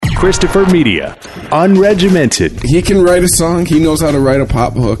Christopher Media, unregimented. He can write a song. He knows how to write a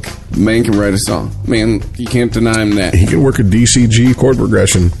pop hook. Man can write a song. Man, you can't deny him that. He can work a DCG chord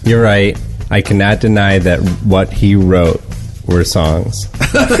progression. You're right. I cannot deny that what he wrote were songs.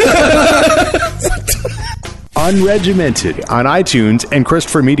 Unregimented on iTunes and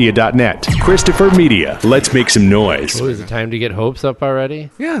ChristopherMedia.net. Christopher Media. Let's make some noise. Oh, is it time to get hopes up already?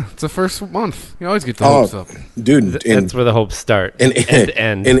 Yeah, it's the first month. You always get the hopes up. Dude, That's where the hopes start. In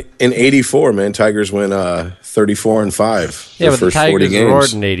end. In 84, man, Tigers went 34-5. Yeah, but the first 40 Tigers games.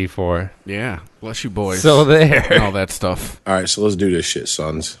 roared in 84. Yeah, bless you boys. So there. And all that stuff. All right, so let's do this shit,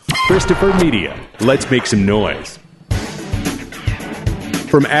 sons. Christopher Media. Let's make some noise.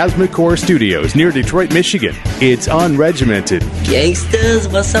 From Asthmacore Studios near Detroit, Michigan, it's Unregimented. Gangsters,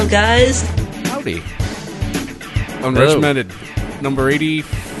 what's up, guys? Howdy. Unregimented, number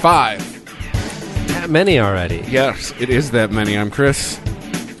 85. That many already. Yes, it is that many. I'm Chris.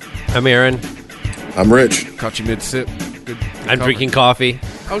 I'm Aaron. I'm Rich. Caught you mid-sip. Good I'm cover. drinking coffee.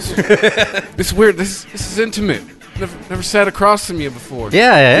 This is weird. This is intimate. Never sat across from you before.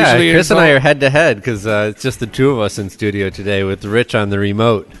 Yeah. Usually Chris and it's I all- are head-to-head because it's just the two of us in studio today with Rich on the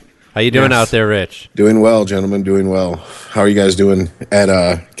remote. How you doing out there, Rich? Doing well, gentlemen, doing well. How are you guys doing at,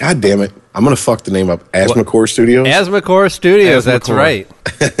 God damn it, I'm going to fuck the name up, Asthmacore Studios? Asthmacore Studios, that's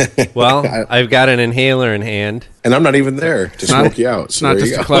Asthmacore. right. Well, I've got an inhaler in hand. And I'm not even there to smoke you out. It's So not there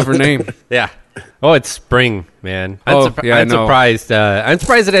just you a go. clever name. Yeah. Oh, it's spring, man. I'm Oh, yeah, I I'm know. surprised. I'm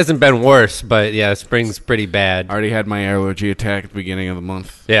surprised it hasn't been worse, but yeah, spring's pretty bad. I already had my allergy attack at the beginning of the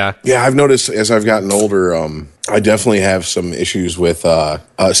month. Yeah. Yeah, I've noticed as I've gotten older, I definitely have some issues with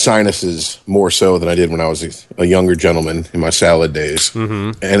sinuses more so than I did when I was a younger gentleman in my salad days.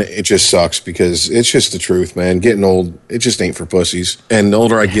 Mm-hmm. And it just sucks because it's just the truth, man. Getting old, it just ain't for pussies. And the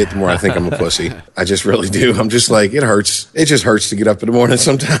older I get, the more I think I'm a pussy. I just really do. I'm just like, it hurts. It just hurts to get up in the morning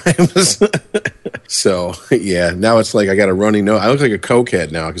sometimes. So, yeah, now it's like I got a runny nose. I look like a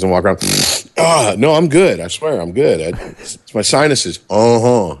cokehead now because I'm walking around. No, I'm good. I swear I'm good. It's my sinuses.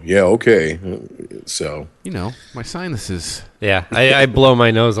 Yeah, okay. So, You know, my sinuses. Yeah. I blow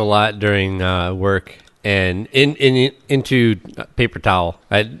my nose a lot during work and into paper towel.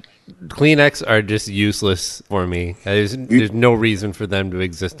 Kleenex are just useless for me. There's no reason for them to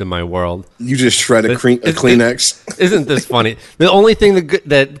exist in my world. you just shred a Kleenex. Isn't this funny? The only thing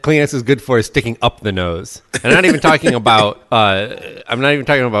that Kleenex is good for is sticking up the nose. And I'm not even talking about.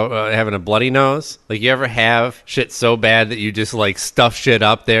 Having a bloody nose. Like, you ever have shit so bad that you just like stuff shit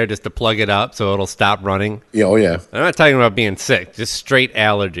up there just to plug it up so it'll stop running? Yeah, oh yeah. I'm not talking about being sick. Just straight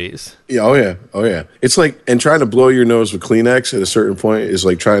allergies. Yeah, oh yeah. It's like, and trying to blow your nose with Kleenex at a certain point is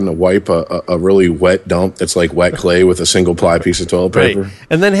like trying to wipe a really wet dump that's like wet clay with a single ply piece of toilet paper. Right.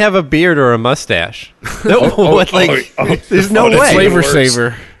 And then have a beard or a mustache. There's no way. Flavor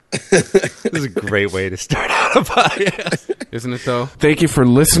saver. This is a great way to start out a podcast. Isn't it, though? Thank you for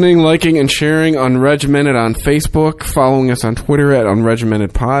listening, liking, and sharing Unregimented on Facebook, following us on Twitter at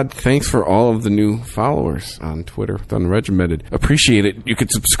UnregimentedPod. Thanks for all of the new followers on Twitter with Unregimented. Appreciate it. You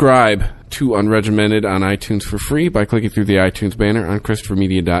could subscribe to Unregimented on iTunes for free by clicking through the iTunes banner on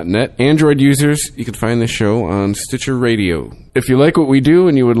ChristopherMedia.net. Android users, you can find the show on Stitcher Radio. If you like what we do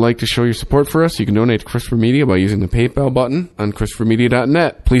and you would like to show your support for us, you can donate to Christopher Media by using the PayPal button on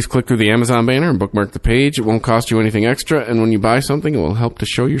ChristopherMedia.net. Please click through the Amazon banner and bookmark the page. It won't cost you anything extra, and when you buy something, it will help to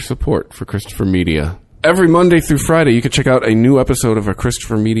show your support for Christopher Media. Every Monday through Friday, you can check out a new episode of our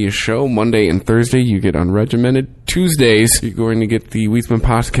Christopher Media show. Monday and Thursday, you get Unregimented. Tuesdays, you're going to get the Wheatsman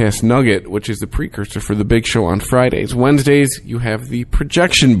Podcast Nugget, which is the precursor for the big show on Fridays. Wednesdays, you have the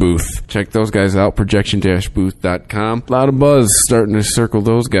Projection Booth. Check those guys out, projection-booth.com. A lot of buzz starting to circle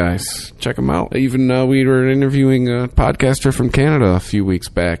those guys. Check them out. Even we were interviewing a podcaster from Canada a few weeks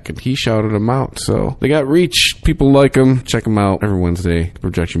back, and he shouted them out. So they got reach. People like them. Check them out every Wednesday,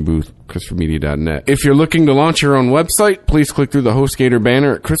 Projection Booth. ChristopherMedia.net. If you're looking to launch your own website, please click through the HostGator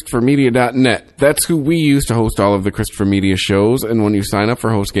banner at ChristopherMedia.net. That's who we use to host all of the Christopher Media shows, and when you sign up for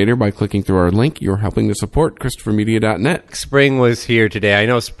HostGator by clicking through our link, you're helping to support ChristopherMedia.net. Spring was here today. I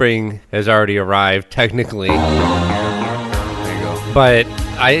know spring has already arrived, technically. There you go. But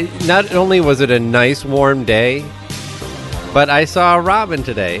not only was it a nice warm day, but I saw a robin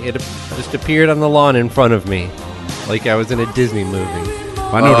today. It just appeared on the lawn in front of me, like I was in a Disney movie.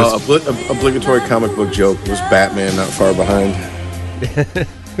 I noticed. Obligatory comic book joke was Batman not far behind.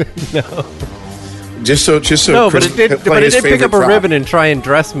 No. Just so. No, Chris but it did. can play But it his did pick favorite up a prop. ribbon and try and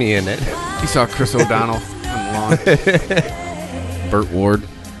dress me in it. He saw Chris O'Donnell on the lawn. Burt Ward.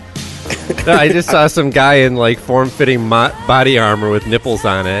 No, I just saw some guy in like form-fitting body armor with nipples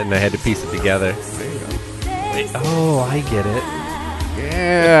on it, and I had to piece it together. There you go. Wait, oh, I get it.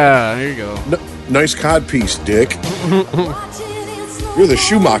 Yeah, there you go. Nice cod piece, Dick. You're the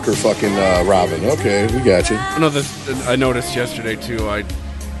Schumacher fucking Robin. Okay, we got you. I noticed yesterday, too, I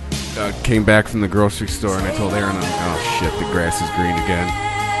came back from the grocery store and I told Aaron, oh shit, the grass is green again.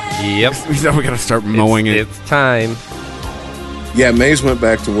 Yep. We gotta start mowing it. It's time. Yeah, Maze went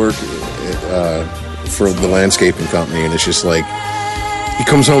back to work for the landscaping company, and it's just like, he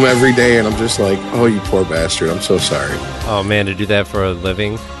comes home every day, and I'm just like, oh, you poor bastard. I'm so sorry. Oh, man, to do that for a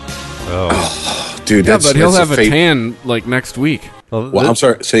living? Oh. Dude, yeah, but he'll have a tan, like, next week. Well, I'm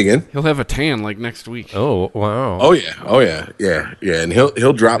sorry. Say again. He'll have a tan like next week. Oh wow. Oh yeah. And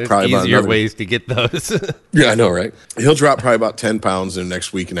he'll drop There's probably about easier ways to get those. Yeah, I know, right? He'll drop probably about 10 pounds in the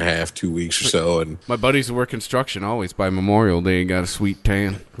next week and a half, 2 weeks or so. And my buddies who work construction always by Memorial Day got a sweet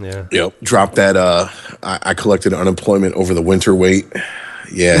tan. Yeah. Yep. Drop that. I collected unemployment over the winter weight.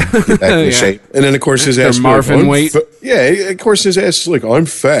 Yeah, get back in shape. And then, of course, his ass... Marvin weight? Yeah, of course, his ass is like, I'm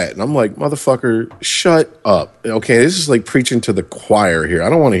fat. And I'm like, motherfucker, shut up. Okay, this is like preaching to the choir here. I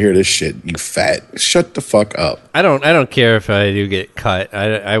don't want to hear this shit, you fat. Shut the fuck up. I don't care if I do get cut.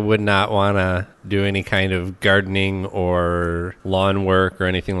 I would not want to do any kind of gardening or lawn work or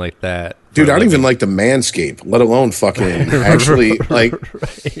anything like that. Dude, I don't even like to manscape, let alone fucking actually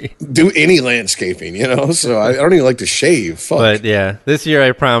do any landscaping, you know? So I don't even like to shave. Fuck. But yeah, this year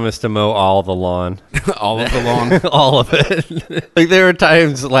I promised to mow all the lawn. All of the lawn? All of it. Like there were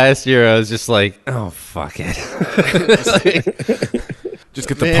times last year I was just like, oh, fuck it. Just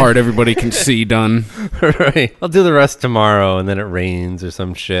get the part everybody can see done. Right. I'll do the rest tomorrow, and then it rains or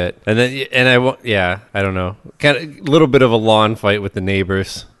some shit. And I won't. Yeah, I don't know. Kind of a little bit of a lawn fight with the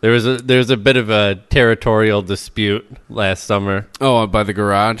neighbors. There's a bit of a territorial dispute last summer. Oh, by the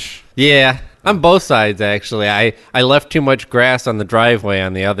garage? Yeah, on both sides actually. I left too much grass on the driveway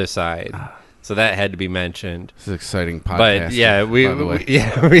on the other side. So that had to be mentioned. This is an exciting podcast. But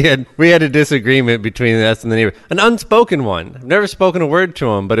yeah, we had a disagreement between us and the neighbor, an unspoken one. I've never spoken a word to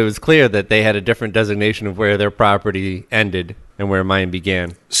them, but it was clear that they had a different designation of where their property ended and where mine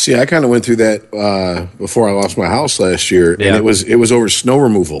began. See, I kind of went through that before I lost my house last year, and it was over snow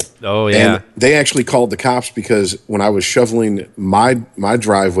removal. Oh yeah, and they actually called the cops because when I was shoveling my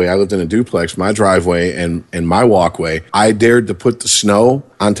driveway, I lived in a duplex, my driveway and my walkway, I dared to put the snow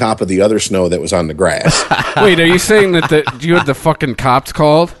on top of the other snow that was on the grass. Wait, are you saying that you had the fucking cops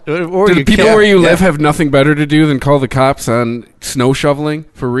called? Or do the people where you live have nothing better to do than call the cops on snow shoveling?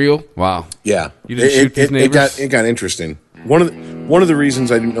 For real? Wow. Yeah. You didn't shoot these neighbors? It got interesting. One of the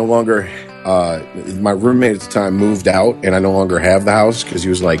reasons I no longer my roommate at the time moved out and I no longer have the house because he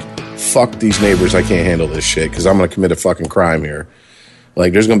was like, fuck these neighbors, I can't handle this shit because I'm going to commit a fucking crime here.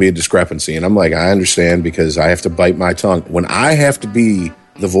 Like, there's going to be a discrepancy. And I'm like, I understand because I have to bite my tongue. When I have to be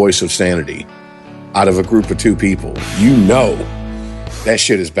the voice of sanity out of a group of two people, you know that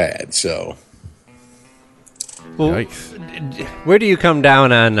shit is bad. So, well, where do you come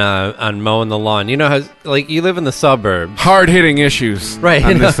down on mowing the lawn? You know how, like, you live in the suburbs. Hard-hitting issues right,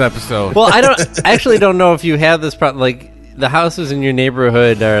 on this episode. Well, I actually don't know if you have this problem. Like, the houses in your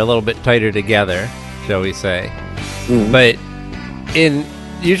neighborhood are a little bit tighter together, shall we say. Mm-hmm. But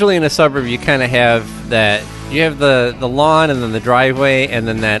usually in a suburb, you kind of have that. You have the lawn and then the driveway and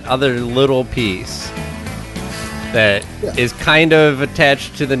then that other little piece that is kind of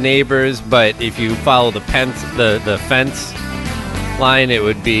attached to the neighbors, but if you follow the fence line, it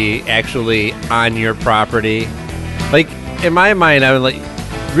would be actually on your property. Like, in my mind, I would like,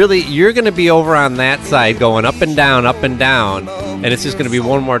 really, you're going to be over on that side going up and down, and it's just going to be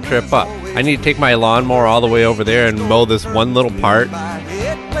one more trip up. I need to take my lawnmower all the way over there and mow this one little part.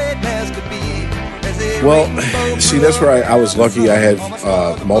 Well, see, that's where I was lucky. I had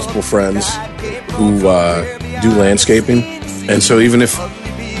multiple friends who do landscaping, and so even if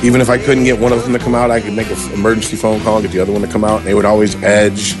I couldn't get one of them to come out, I could make an emergency phone call and get the other one to come out. And they would always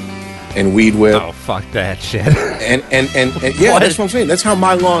edge and weed whip. Oh, fuck that shit! And yeah, that's what I'm saying. That's how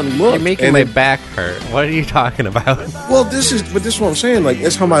my lawn looked. You're making my back hurt. What are you talking about? Well, this is what I'm saying. Like,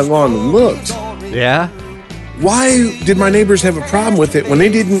 that's how my lawn looked. Yeah. Why did my neighbors have a problem with it when they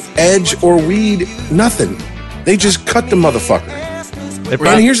didn't edge or weed? Nothing. They just cut the motherfucker.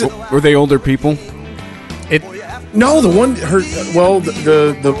 Were they older people? No, it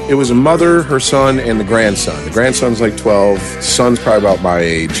was a mother, her son, and the grandson. The grandson's like 12. The son's probably about my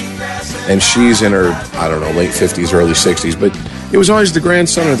age. And she's in her, I don't know, late 50s, early 60s. But it was always the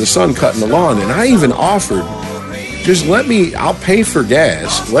grandson or the son cutting the lawn. And I even offered, just I'll pay for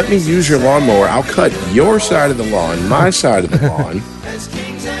gas. Let me use your lawnmower. I'll cut your side of the lawn, my side of the lawn.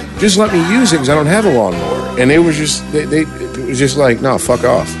 Just let me use it because I don't have a lawnmower. And it was just like, no, fuck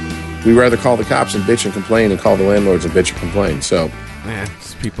off. We'd rather call the cops and bitch and complain and call the landlords and bitch and complain. So Man,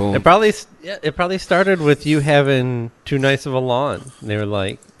 it's people. It probably started with you having too nice of a lawn. And they were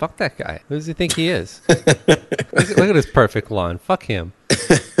like, fuck that guy. Who does he think he is? look at his perfect lawn. Fuck him.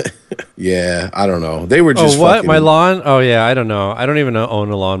 Yeah, I don't know. They were just what? fucking... My lawn? Oh, yeah, I don't know. I don't even own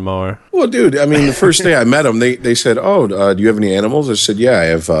a lawnmower. Well, dude, I mean, the first day I met them, they said, "Oh, do you have any animals?" I said, "Yeah, I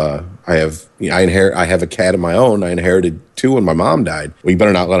have a cat of my own. I inherited 2 when my mom died." Well, you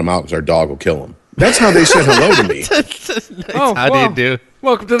better not let him out because our dog will kill him. That's how they said hello to me. How do you do?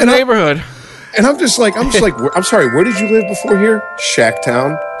 Welcome to the neighborhood. And I'm just like, I'm sorry, where did you live before here?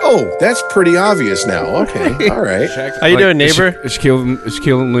 Shacktown. Oh, that's pretty obvious now. Okay, all right. How you doing, neighbor? Is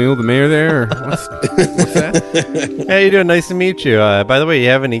Shaquille O'Neal the mayor there? Or what's that? How you doing? Nice to meet you. By the way, you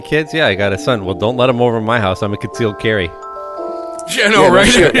have any kids? Yeah, I got a son. Well, don't let him over my house. I'm a concealed carry. Yeah, no, right?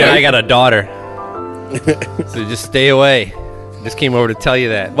 Shit, And I got a daughter. So just stay away. Just came over to tell you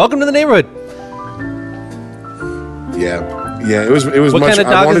that. Welcome to the neighborhood. Yeah. It was. What much, kind of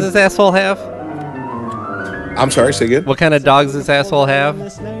dog does this asshole have? I'm sorry, say again. What kind of dog does this asshole have?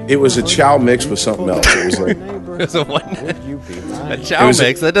 It was a chow mix with something else. It was like It's a what? A chow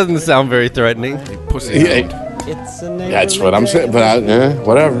mix? That doesn't sound very threatening. Pussy. Yeah, that's what I'm saying. But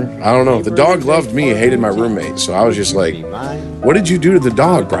whatever. I don't know. The dog loved me, hated my roommate. So I was just like, "What did you do to the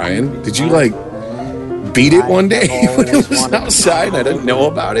dog, Brian? Did you like beat it one day when it was outside and I didn't know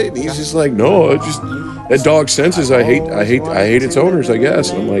about it?" And he's just like, "No, that dog senses I hate its owners, I guess."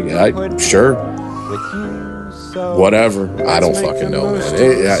 And I'm like, sure. Whatever. I don't fucking know,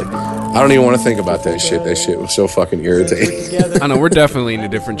 man. I don't even want to think about that shit. That shit was so fucking irritating. I know, we're definitely in a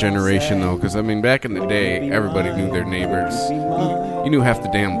different generation, though, because, I mean, back in the day, everybody knew their neighbors. You knew half the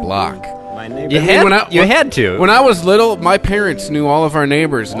damn block. You had to. When I was little, my parents knew all of our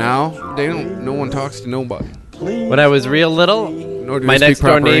neighbors. Now, no one talks to nobody. When I was real little, my next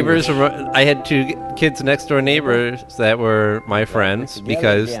door neighbors, I had 2 kids next door neighbors that were my friends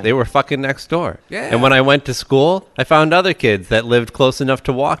because they were fucking next door. Yeah. And when I went to school, I found other kids that lived close enough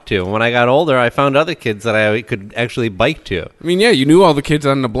to walk to. And when I got older, I found other kids that I could actually bike to. I mean, yeah, you knew all the kids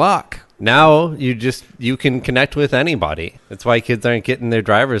on the block. Now you can connect with anybody. That's why kids aren't getting their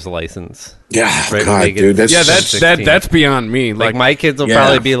driver's license. Yeah, right, God, dude, that's beyond me. Like my kids will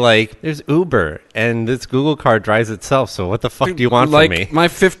probably be like, "There's Uber and this Google car drives itself. So what the fuck do you want from me?" My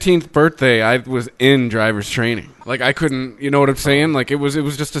 15th birthday, I was in driver's training. Like I couldn't, you know what I'm saying? Like it was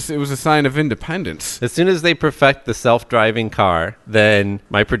just it was a sign of independence. As soon as they perfect the self-driving car, then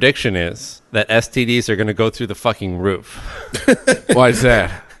my prediction is that STDs are going to go through the fucking roof. Why is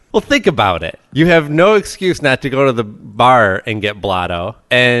that? Well, think about it. You have no excuse not to go to the bar and get blotto,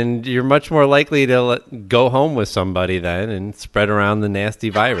 and you're much more likely to go home with somebody then and spread around the nasty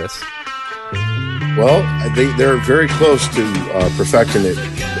virus. Well, they're very close to perfecting it.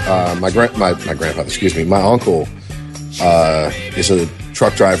 My grandfather, my uncle is a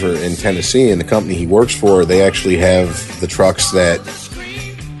truck driver in Tennessee, and the company he works for, they actually have the trucks that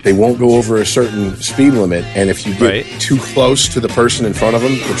they won't go over a certain speed limit, and if you get too close to the person in front of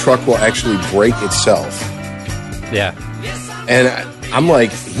them, the truck will actually brake itself. Yeah. And I'm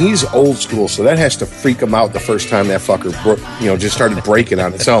like, he's old school, so that has to freak him out the first time that fucker, just started braking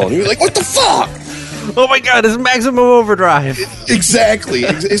on its own. He was like, "What the fuck? Oh my God, it's maximum overdrive." Exactly.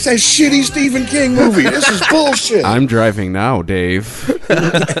 It's that shitty Stephen King movie. This is bullshit. I'm driving now, Dave.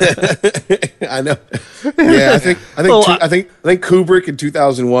 I know. Yeah, I think Kubrick in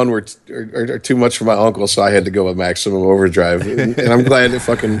 2001 were too much for my uncle, so I had to go with maximum overdrive. And I'm glad that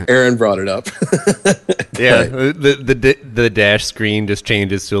fucking Aaron brought it up. Yeah, the dash screen just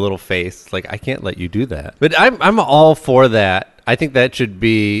changes to a little face. It's like, I can't let you do that. But I'm all for that. I think that should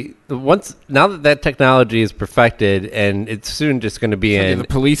be now that technology is perfected, and it's soon just going to be in the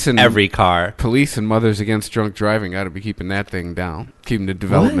police and every car. Police and Mothers Against Drunk Driving got to be keeping that thing down, keeping the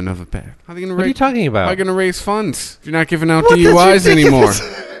development of it back. What are you talking about? How are you going to raise funds if you're not giving out DUIs anymore?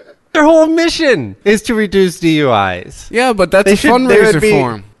 Their whole mission is to reduce DUIs. Yeah, but that's a fundraiser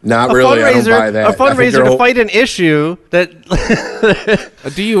for them. Not really. I don't buy that. A fundraiser to fight an issue that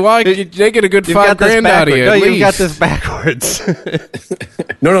a DUI, they get a good $5,000 out of you. No, you got this backwards.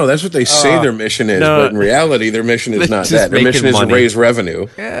 No, that's what they say their mission is, but in reality, their mission is not that. Their mission is to raise revenue.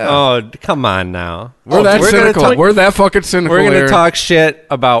 Yeah. Oh, come on now. We're that cynical. We're that fucking cynical. We're going to talk shit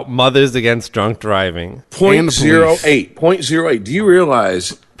about Mothers Against Drunk Driving. 0.08. Do you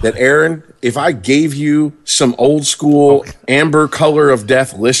realize that, Aaron, if I gave you some old school amber color of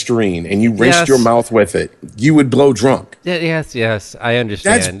death Listerine and you rinsed your mouth with it, you would blow drunk? Yes, I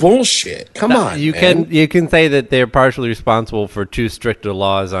understand. That's bullshit. Come on, you can say that they're partially responsible for too strict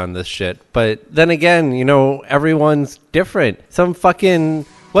laws on this shit, but then again, everyone's different.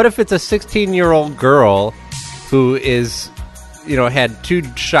 What if it's a 16-year-old girl who is had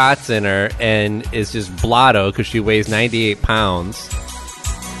 2 shots in her and is just blotto because she weighs 98 pounds,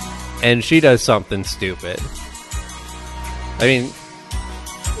 and she does something stupid. I mean,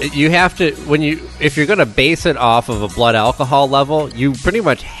 you have to, if you're going to base it off of a blood alcohol level, you pretty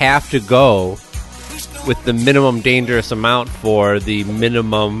much have to go with the minimum dangerous amount for the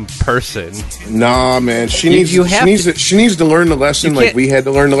minimum person. Nah, man. She needs to learn the lesson like we had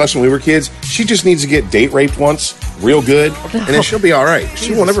to learn the lesson when we were kids. She just needs to get date raped once, real good, and then she'll be all right.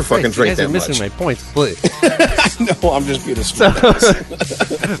 She won't ever fucking drink that much. You're missing my points, please. No, I'm just being a smart.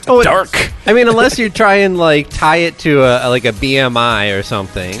 Dark. I mean, unless you try and tie it to a BMI or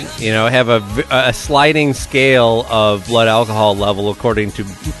something, have a sliding scale of blood alcohol level according to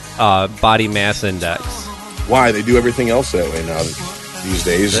body mass index. Why? They do everything else that way now these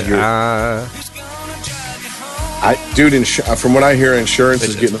days. From what I hear, insurance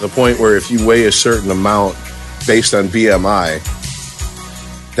is getting to the point where if you weigh a certain amount based on BMI,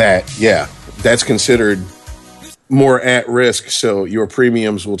 that's considered more at risk, so your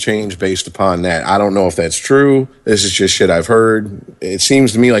premiums will change based upon that. I don't know if that's true. This is just shit I've heard. It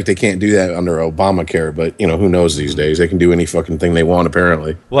seems to me like they can't do that under Obamacare, but who knows these days? They can do any fucking thing they want,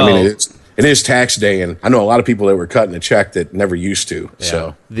 apparently. Well, I mean, it is tax day, and I know a lot of people that were cutting a check that never used to. Yeah.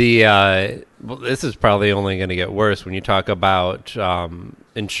 So this is probably only going to get worse when you talk about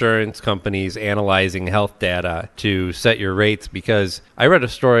insurance companies analyzing health data to set your rates, because I read a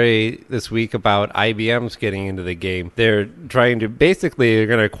story this week about IBM's getting into the game. They're trying to they're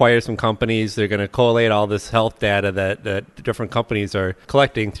going to acquire some companies. They're going to collate all this health data that different companies are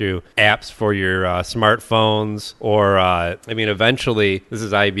collecting through apps for your smartphones, or eventually, this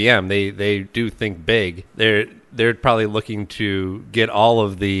is IBM. They do think big. They're probably looking to get all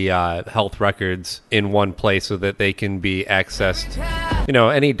of the health records in one place so that they can be accessed.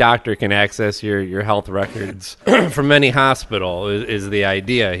 Any doctor can access your health records from any hospital is the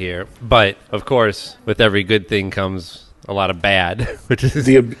idea here. But, of course, with every good thing comes a lot of bad, which is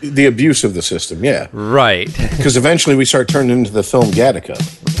the abuse of the system, yeah. Right. Because eventually we start turning into the film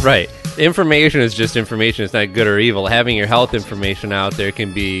Gattaca. Right. Information is just information. It's not good or evil. Having your health information out there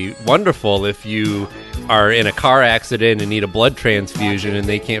can be wonderful if you are in a car accident and need a blood transfusion and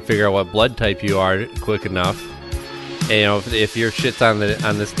they can't figure out what blood type you are quick enough. And, if your shit's on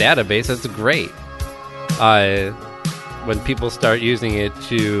this database, that's great. When people start using it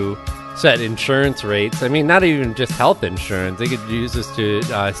to set insurance rates, I mean, not even just health insurance. They could use this to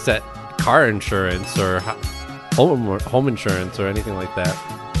set car insurance or home insurance or anything like that.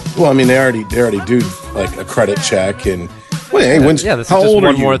 Well, I mean, they already do like a credit check and. Well, hey, this is how just old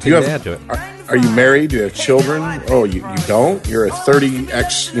one are you? more thing to add to it. Are you married? Do you have children? Oh, you don't? You're a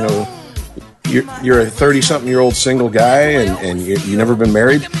 30X, you're a 30-something-year-old single guy and you never been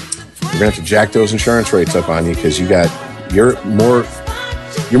married? You're going to have to jack those insurance rates up on you because you're more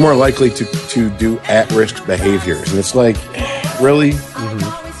likely to do at-risk behaviors. And it's like, really?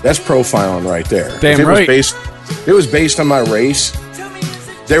 Mm-hmm. That's profiling right there. Damn right. If it was based on my race,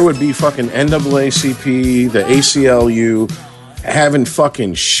 there would be fucking NAACP, the ACLU, having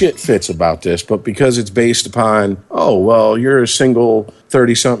fucking shit fits about this, but because it's based upon, oh, well, you're a single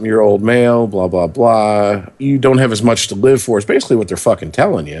 30-something-year-old male, blah, blah, blah, you don't have as much to live for. It's basically what they're fucking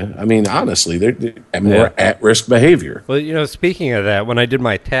telling you. I mean, honestly, they're more at-risk behavior. Well, speaking of that, when I did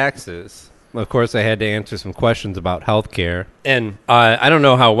my taxes, of course, I had to answer some questions about healthcare. And I don't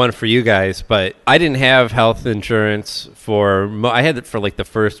know how it went for you guys, but I didn't have health insurance I had it for like the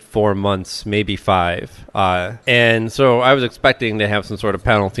first 4 months, maybe 5. And so I was expecting to have some sort of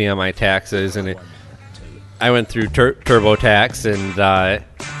penalty on my taxes. And I went through TurboTax and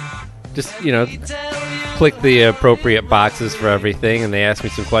just, clicked the appropriate boxes for everything. And they asked me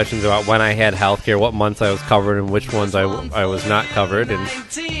some questions about when I had healthcare, what months I was covered, and which ones I was not covered. And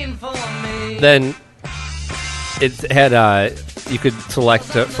then it had you could select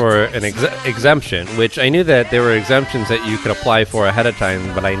for an exemption, which I knew that there were exemptions that you could apply for ahead of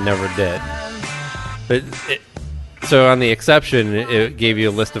time, but I never did. So on the exception, it gave you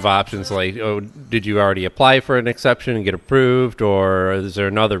a list of options like, oh, did you already apply for an exception and get approved, or is there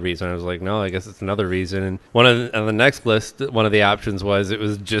another reason? I was like, no, I guess it's another reason. And on the next list, one of the options was it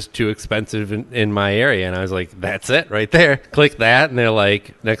was just too expensive in my area. And I was like, that's it right there. Click that, and they're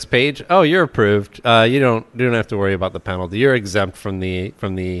like, next page, oh, you're approved. You don't have to worry about the penalty. You're exempt from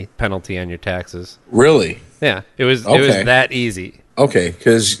the penalty on your taxes. Really? Yeah, it was that easy. Okay,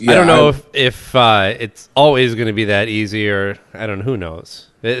 because I don't know if it's always going to be that easy, or I don't know. Who knows?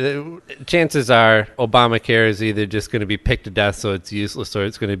 Chances are Obamacare is either just going to be picked to death, so it's useless, or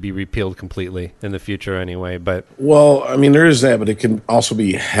it's going to be repealed completely in the future anyway. But well, I mean, there is that, but it can also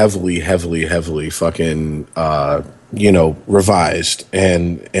be heavily fucking revised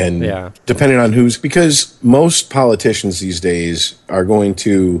and depending on who's, because most politicians these days are going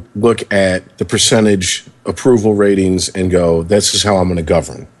to look at the percentage approval ratings and go, this is how I'm going to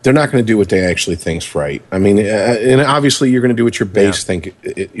govern. They're not going to do what they actually think's right. I mean, and obviously you're going to do what your base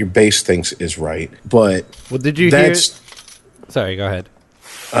your base thinks is right. But did you hear? Sorry, go ahead.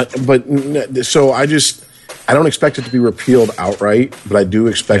 So I don't expect it to be repealed outright, but I do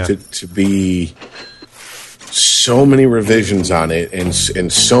expect it to be so many revisions on it and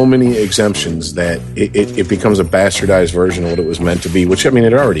so many exemptions that it becomes a bastardized version of what it was meant to be, which, I mean,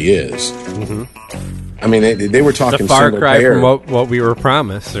 it already is. Mm-hmm. I mean, they were talking single payer. It's a far cry from what we were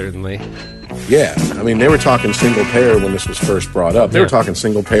promised, certainly. Yeah. I mean, they were talking single payer when this was first brought up. They were talking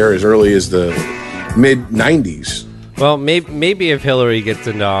single payer as early as the mid-'90s. Well, maybe if Hillary gets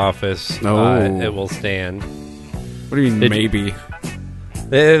into office, it will stand. What do you mean, maybe?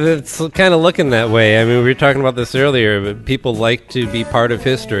 It's kind of looking that way. I mean, we were talking about this earlier, but people like to be part of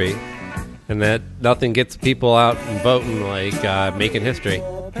history, and that nothing gets people out and voting like making history.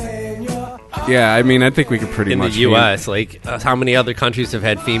 Yeah, I mean, I think we could pretty much... In the U.S., how many other countries have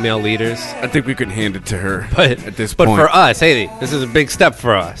had female leaders? I think we could hand it to her at this point. But for us, hey, this is a big step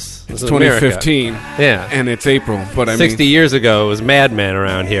for us. It's 2015, and it's April. But 60 years ago, it was Mad Men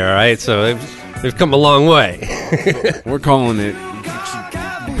around here, all right? So they've come a long way. We're calling it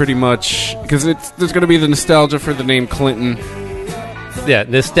pretty much, because there's going to be the nostalgia for the name Clinton. Yeah,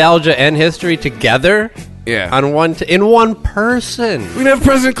 nostalgia and history together. Yeah, in one person. We'd have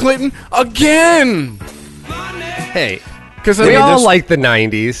President Clinton again. Hey, because we all like the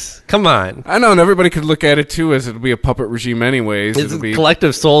 '90s. Come on. I know, and everybody could look at it too as it'll be a puppet regime anyways. His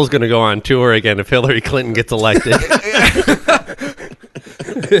collective soul is going to go on tour again if Hillary Clinton gets elected.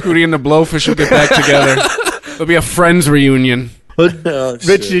 Hootie and the Blowfish will get back together. There'll be a Friends reunion.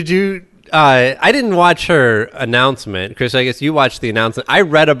 Rich, did you... I didn't watch her announcement. Chris, I guess you watched the announcement. I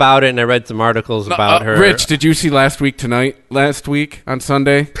read about it, and I read some articles about her. Rich, did you see Last Week on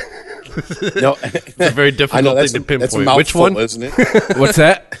Sunday? No. It's a very difficult thing to pinpoint. That's a mouthful, which one? Isn't it? What's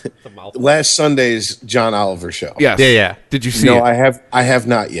that? Last Sunday's John Oliver show. Yes. Yeah. Did you see it? No, I have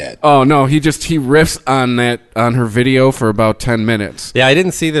not yet. Oh, no, he riffs on her video for about 10 minutes. Yeah, I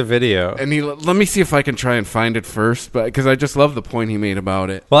didn't see the video. And let me see if I can try and find it first, because I just love the point he made about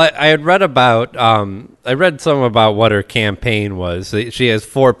it. Well, I had read about... I read some about what her campaign was. She has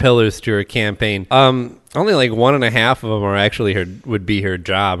 4 pillars to her campaign. Only like 1.5 of them are actually would be her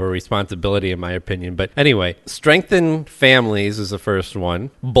job or responsibility, in my opinion. But anyway, strengthen families is the first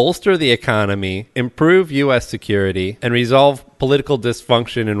one. Bolster the economy, improve U.S. security, and resolve political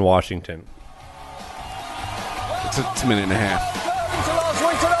dysfunction in Washington. It's a minute and a half. Last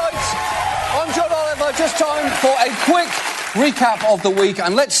week tonight, I'm John Oliver. Just time for a quick recap of the week,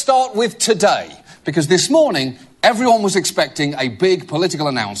 and let's start with today, because this morning everyone was expecting a big political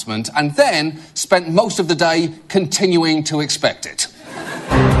announcement and then spent most of the day continuing to expect it.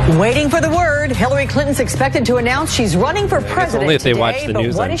 Waiting for the word. Hillary Clinton's expected to announce she's running for president only if they today, watch the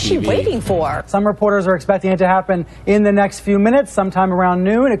news but what on is she TV. waiting for? Some reporters are expecting it to happen in the next few minutes, sometime around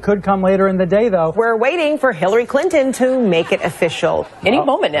noon. It could come later in the day, though. We're waiting for Hillary Clinton to make it official. Any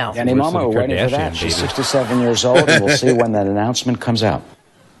moment now. Any moment, we're waiting for that. She's 67 years old, and we'll see when that announcement comes out.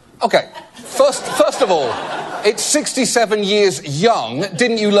 Okay, first of all, it's 67 years young.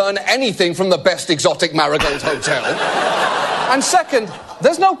 Didn't you learn anything from the best exotic Marigold Hotel? And second,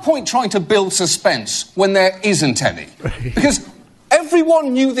 there's no point trying to build suspense when there isn't any. Because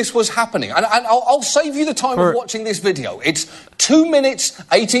everyone knew this was happening. And I'll save you the time of watching this video. It's 2 minutes,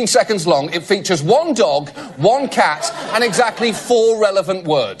 18 seconds long. It features 1 dog, 1 cat, and exactly 4 relevant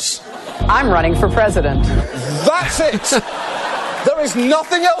words. I'm running for president. That's it! There is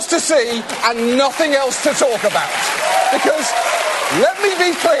nothing else to see and nothing else to talk about. Because, let me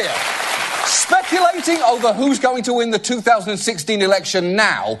be clear, speculating over who's going to win the 2016 election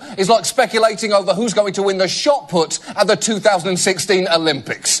now is like speculating over who's going to win the shot put at the 2016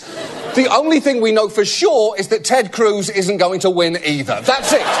 Olympics. The only thing we know for sure is that Ted Cruz isn't going to win either.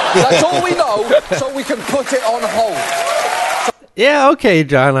 That's it. That's all we know, so we can put it on hold. Yeah, okay,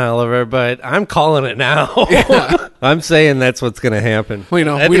 John Oliver, but I'm calling it now. Yeah. I'm saying that's what's going to happen.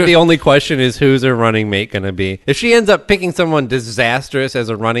 Well, I think the only question is who's her running mate going to be. If she ends up picking someone disastrous as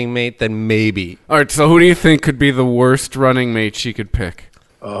a running mate, then maybe. All right, so who do you think could be the worst running mate she could pick?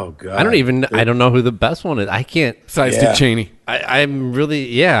 Oh God. I don't know who the best one is. I can't. Besides Dick Cheney. I'm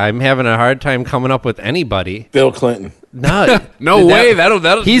really, I'm having a hard time coming up with anybody. Bill Clinton. No, no way.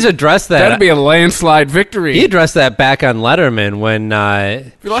 That'll. He's addressed that. That'd be a landslide victory. He addressed that back on Letterman when.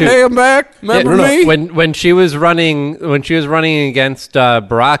 Hey, I'm back. Remember me? When she was running against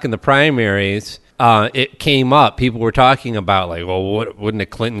Barack in the primaries. It came up. People were talking about like, well, wouldn't a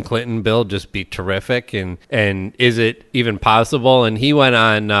Clinton bill just be terrific? And is it even possible? And he went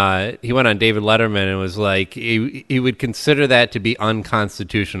on David Letterman and was like, he would consider that to be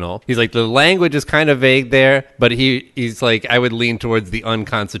unconstitutional. He's like, the language is kind of vague there, but he's like, I would lean towards the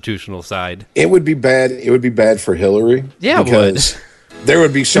unconstitutional side. It would be bad. It would be bad for Hillary. Yeah, because there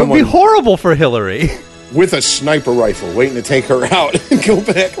would be someone. It would be horrible for Hillary. With a sniper rifle, waiting to take her out and go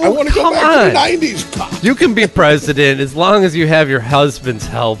back. I want to go back to the 90s. Pop. You can be president as long as you have your husband's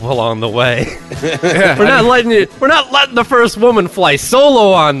help along the way. We're not letting the first woman fly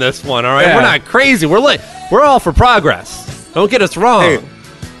solo on this one. All right, We're not crazy. We're all for progress. Don't get us wrong. Hey,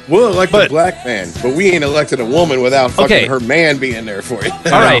 we'll elect a black man, but we ain't elected a woman without fucking her man being there for you.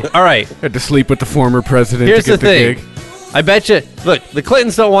 All right. Had to sleep with the former president. Here's to get the thing. Gig. I bet you. Look, the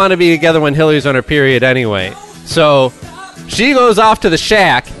Clintons don't want to be together when Hillary's on her period anyway. So she goes off to the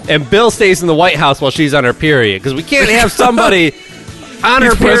shack, and Bill stays in the White House while she's on her period. Because we can't have somebody on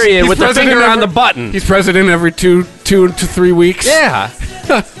her period with their finger on the button. He's president every two to 3 weeks. Yeah.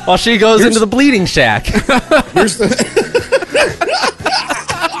 While she goes into the bleeding shack. What is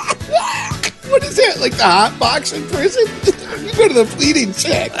that? Like the hot box in prison? You go to the bleeding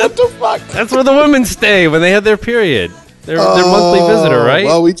shack. What the fuck? That's where the women stay when they have their period. Their monthly visitor, right?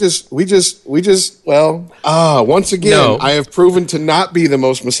 Well, once again, I have proven to not be the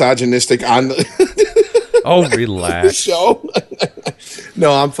most misogynistic on the Oh, relax. show.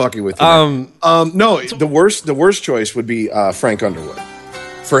 No, I'm fucking with you. No, the worst choice would be Frank Underwood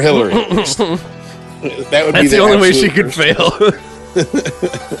for Hillary. That would be the only way she could fail.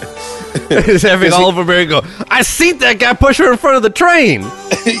 Is having all of America go, I seen that guy push her in front of the train.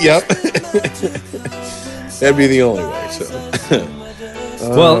 Yep. That'd be the only way.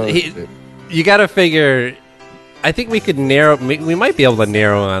 So, well, you got to figure. I think we could narrow. We might be able to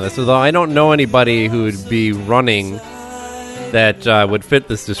narrow on this, although I don't know anybody who would be running that would fit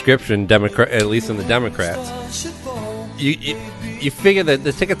this description. At least in the Democrats, you figure that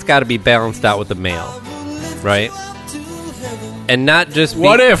the ticket's got to be balanced out with the mail, right? And not just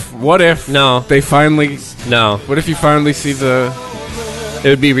what if no they finally no what if you finally see the it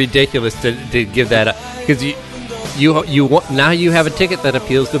would be ridiculous to give that up because you now you have a ticket that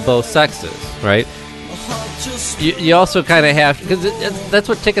appeals to both sexes, right? You also kind of have because that's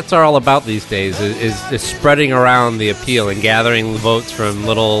what tickets are all about these days is spreading around the appeal and gathering votes from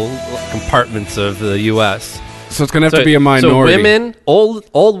little compartments of the U.S. So it's going to have to be a minority. So women,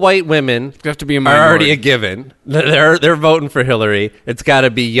 old white women, have to be a minority. Are already a given. They're voting for Hillary. It's got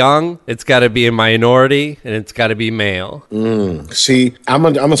to be young. It's got to be a minority, and it's got to be male. See, I'm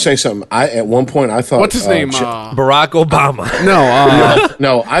gonna say something. At one point I thought what's his name? Barack Obama.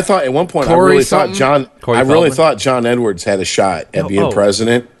 No. I thought at one point I really thought John Edwards had a shot at being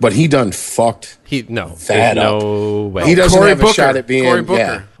president, but he done fucked. No way. He doesn't have a shot at being. Cory Booker.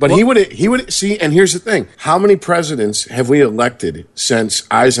 Yeah, but he would see. And here's the thing: how many presidents have we elected since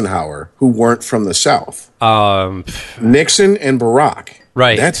Eisenhower who weren't from the South? Nixon and Barack.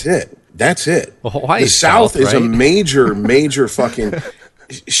 Right. That's it. Well, Hawaii the South is right? a major fucking.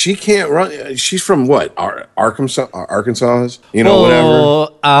 She can't run. She's from what? Arkansas? You know, whatever.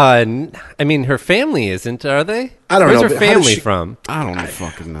 I mean, her family isn't, are they? I don't know. Where's her family from? I don't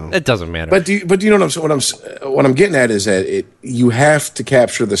fucking know. It doesn't matter. But do you know what I'm getting at is that you have to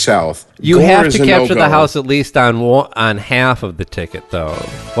capture the South. You have to capture the House at least on half of the ticket, though.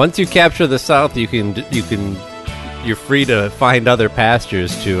 Once you capture the South, you're free to find other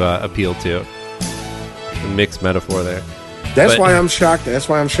pastures to appeal to. A mixed metaphor there. That's why I'm shocked.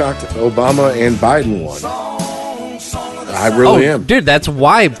 Obama and Biden won. I really am, dude. That's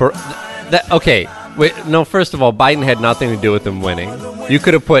why. Okay. Wait, no. First of all, Biden had nothing to do with him winning. You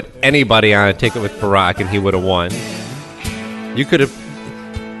could have put anybody on a ticket with Barack, and he would have won. You could have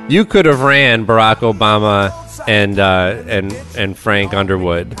ran Barack Obama and Frank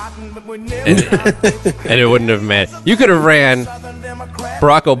Underwood, and it wouldn't have mattered. You could have ran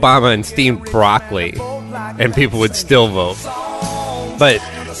Barack Obama and steamed broccoli, and people would still vote. But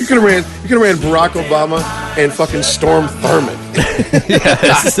you could have ran Barack Obama and fucking Storm Thurmond.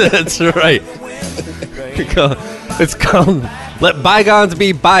 Yes, that's right. It's called "Let Bygones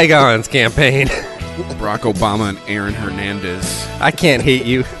Be Bygones" campaign. Barack Obama and Aaron Hernandez. I can't hate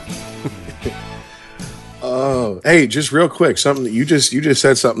you. Oh, hey, just real quick, something that you just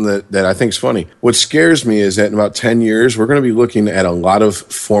said something that I think is funny. What scares me is that in about 10 years, we're going to be looking at a lot of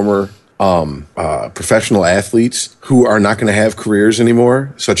former professional athletes who are not going to have careers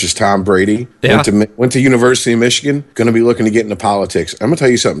anymore, such as Tom Brady. Yeah. Went to University of Michigan, going to be looking to get into politics. I'm going to tell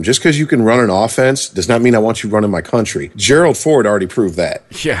you something. Just because you can run an offense does not mean I want you running my country. Gerald Ford already proved that.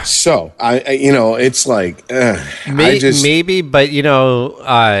 Yeah. So, it's like, maybe, but,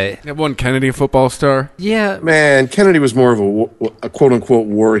 That one Kennedy, a football star. Yeah. Man, Kennedy was more of a quote-unquote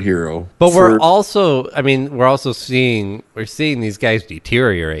war hero. But we're also seeing these guys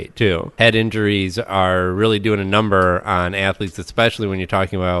deteriorate, too. Head injuries are really doing a number on athletes, especially when you're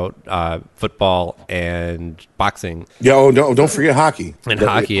talking about football and boxing. Yeah, don't forget hockey. And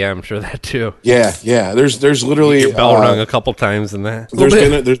hockey, yeah, I'm sure that too. Yeah. There's literally your bell rung a couple times in that.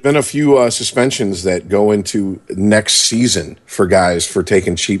 There's been a few suspensions that go into next season for guys for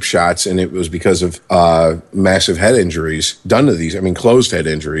taking cheap shots, and it was because of massive head injuries done to these. I mean, closed head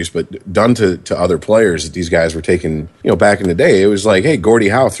injuries, but done to other players that these guys were taking. Back in the day, it was like, hey, Gordie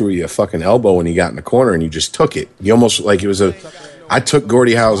Howe threw you a fucking elbow when he got in the corner, and you just took it. You almost like it was I took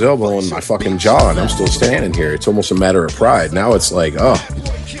Gordie Howe's elbow in my fucking jaw, and I'm still standing here. It's almost a matter of pride. Now it's like, oh,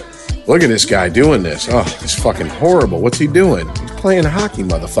 look at this guy doing this. Oh, it's fucking horrible. What's he doing? He's playing hockey,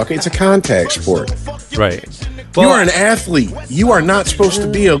 motherfucker. It's a contact sport. Right. Well, you are an athlete. You are not supposed to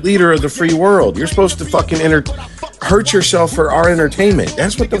be a leader of the free world. You're supposed to fucking hurt yourself for our entertainment.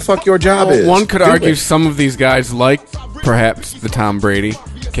 That's what the fuck your job is. One could argue some of these guys, like perhaps the Tom Brady,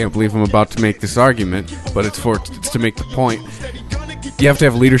 can't believe I'm about to make this argument, but it's to make the point. You have to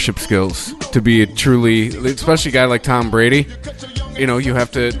have leadership skills to be a truly, especially a guy like Tom Brady. You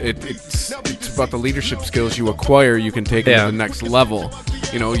have to. It's about the leadership skills you acquire. You can take it to the next level.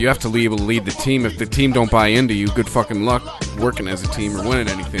 You have to be able to lead the team. If the team don't buy into you, good fucking luck working as a team or winning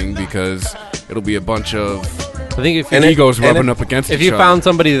anything, because it'll be a bunch of egos rubbing up against each other. If you found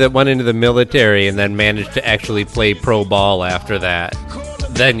somebody that went into the military and then managed to actually play pro ball after that,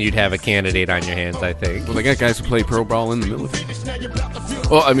 then you'd have a candidate on your hands, I think. Well, they got guys who play pro ball in the military.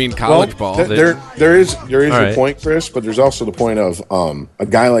 Well, I mean, college ball. There is a point, Chris, but there's also the point of a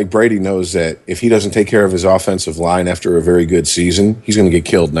guy like Brady knows that if he doesn't take care of his offensive line after a very good season, he's going to get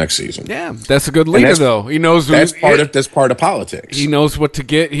killed next season. Yeah, that's a good leader, though. He knows that's part of politics. He knows what to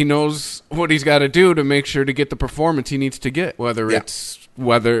get. He knows what he's got to do to make sure to get the performance he needs to get. Whether it's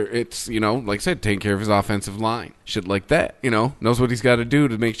like I said, taking care of his offensive line, shit like that. Knows what he's got to do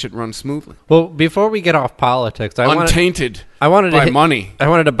to make shit run smoothly. Well, before we get off politics, I wanted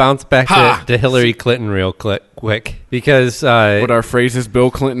to bounce back to Hilary Clinton real quick because what our phrase is,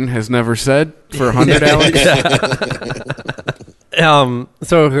 Bill Clinton has never said for 100 Alex.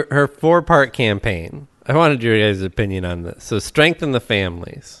 So her 4-part campaign. I wanted your guys' opinion on this. So strengthen the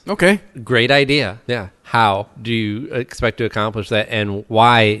families. Okay. Great idea. Yeah. How do you expect to accomplish that, and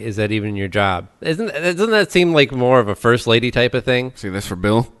why is that even your job? Doesn't that seem like more of a first lady type of thing? See, that's for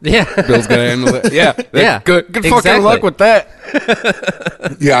Bill? Yeah. Bill's going to handle it. Yeah. Good fucking luck with that.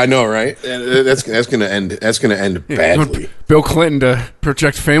 Yeah, I know, right? That's going to end badly. Bill Clinton to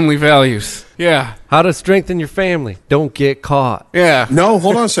project family values. Yeah. How to strengthen your family. Don't get caught. Yeah. No,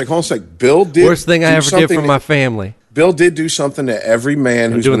 hold on a sec. Bill did worst thing I ever did for my family. Bill did do something to every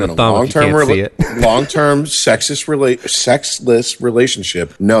man who's been in a long-term sexless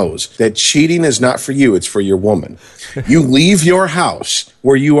relationship knows that cheating is not for you, it's for your woman. You leave your house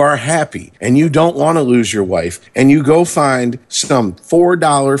where you are happy and you don't want to lose your wife, and you go find some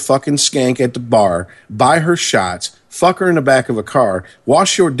 $4 fucking skank at the bar, buy her shots, fuck her in the back of a car,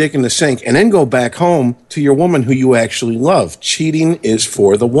 wash your dick in the sink, and then go back home to your woman who you actually love. Cheating is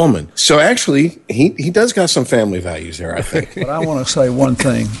for the woman. So actually, he does got some family values there, I think. But I want to say one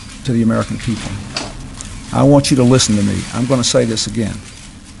thing to the American people. I want you to listen to me. I'm going to say this again.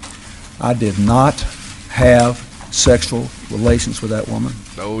 I did not have sexual relations with that woman.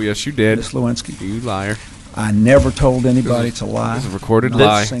 Oh, yes, you did. Miss Lewinsky. You liar. I never told anybody to lie. It's a recorded not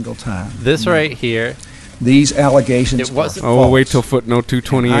lie. A single time. This right here. These allegations are false. Wait till footnote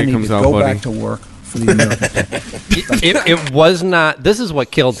 228 comes out, buddy. I need to go back to work for the American people. It was not. This is what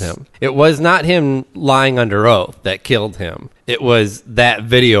killed him. It was not him lying under oath that killed him. It was that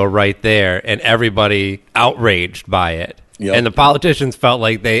video right there, and everybody outraged by it. Yep. And the politicians felt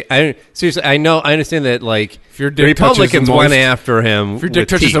like I understand that, like, if your the Republicans went after him. If your dick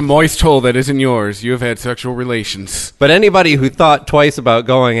touches a moist hole that isn't yours, you have had sexual relations. But anybody who thought twice about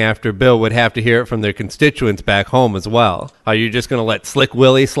going after Bill would have to hear it from their constituents back home as well. Are you just going to let Slick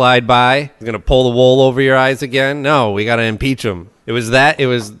Willie slide by? He's going to pull the wool over your eyes again? No, we got to impeach him. It was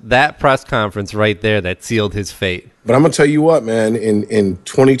that press conference right there that sealed his fate. But I'm gonna tell you what, man. In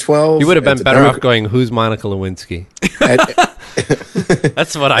 2012, you would have been better off going, "Who's Monica Lewinsky?"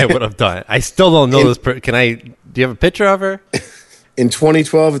 That's what I would have done. I still don't know this. Do you have a picture of her? In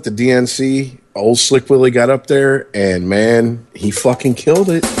 2012 at the DNC, old Slick Willie got up there, and man, he fucking killed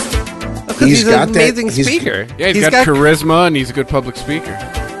it. He's got an amazing speaker. He's got charisma, and he's a good public speaker.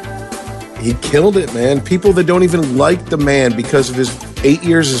 He killed it, man. People that don't even like the man because of his 8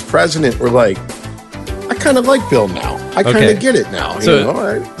 years as president were like, I kind of like Bill now. I kind of get it now.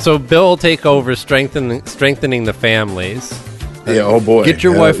 So Bill will take over strengthening the families. Yeah, oh boy. Get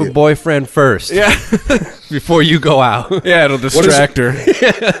your wife a boyfriend first. Yeah. Before you go out. Yeah, it'll distract her.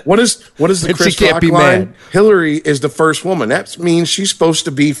 What is the Chris Rock line? Hillary is the first woman. That means she's supposed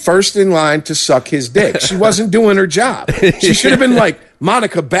to be first in line to suck his dick. She wasn't doing her job. She should have been like,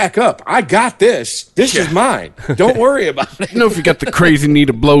 Monica, back up. I got this. This is mine. Don't worry about it. You know if you got the crazy need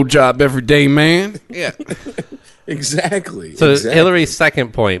a blowjob every day, man. Yeah. Exactly. So Hillary's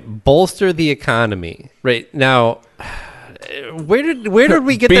second point, bolster the economy. Right now, where did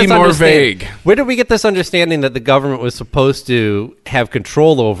we get this more vague? Where did we get this understanding that the government was supposed to have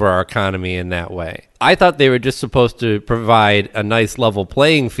control over our economy in that way? I thought they were just supposed to provide a nice level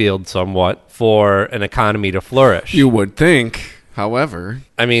playing field somewhat for an economy to flourish. You would think. However,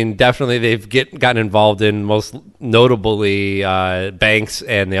 I mean, definitely they've gotten involved in, most notably, banks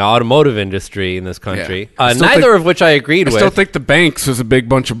and the automotive industry in this country. Yeah. Neither of which I agreed with. I still think the banks was a big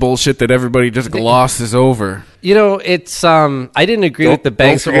bunch of bullshit that everybody just glosses over. You know, it's I didn't agree with the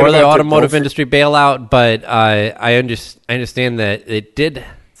banks or the automotive industry bailout, but I understand that it did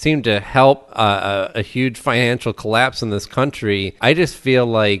seem to help a huge financial collapse in this country. I just feel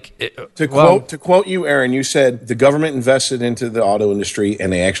like to quote you, Aaron, you said the government invested into the auto industry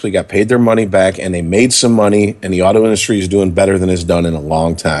and they actually got paid their money back and they made some money, and the auto industry is doing better than it's done in a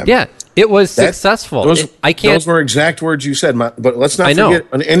long time. Yeah. It was successful. Those were exact words you said, but let's not forget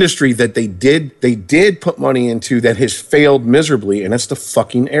an industry that they did put money into that has failed miserably, and that's the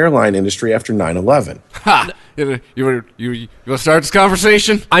fucking airline industry after 9/11. Ha! You want to start this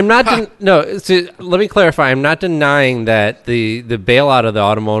conversation? I'm not. Let me clarify. I'm not denying that the bailout of the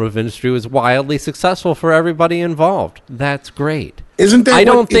automotive industry was wildly successful for everybody involved. That's great. Isn't that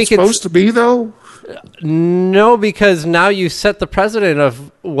what it's supposed to be, though? No, because now you set the precedent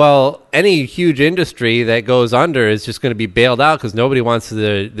of, well, any huge industry that goes under is just going to be bailed out because nobody wants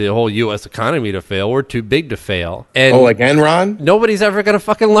the whole U.S. economy to fail. We're too big to fail. And like Enron? Nobody's ever going to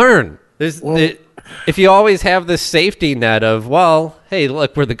fucking learn. If you always have this safety net of, well, hey,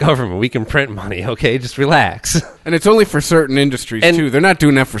 look, we're the government. We can print money, okay? Just relax. And it's only for certain industries, too. They're not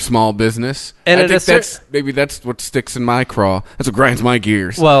doing that for small business. And I think maybe that's what sticks in my craw. That's what grinds my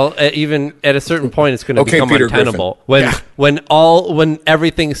gears. Well, even at a certain point, it's going to become untenable. When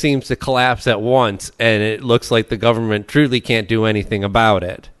everything seems to collapse at once and it looks like the government truly can't do anything about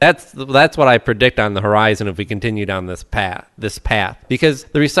it. That's what I predict on the horizon if we continue down this path. Because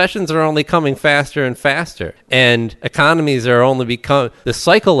the recessions are only coming faster and faster. And economies are only the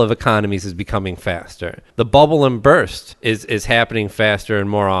cycle of economies is becoming faster. The bubble and burst is happening faster and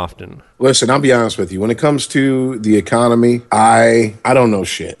more often. Listen, I'll be honest with you. When it comes to the economy, I don't know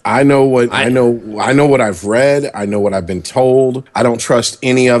shit. I know what I've read. I know what I've been told. I don't trust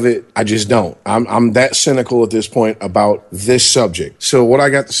any of it. I just don't. I'm that cynical at this point about this subject. So what I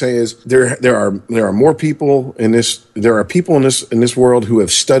got to say is there are more people in this. There are people in this world who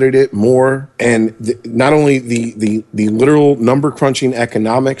have studied it more, and not only the literal number crunching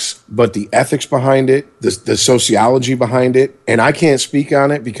economics, but the ethics behind it, the sociology behind it. And I can't speak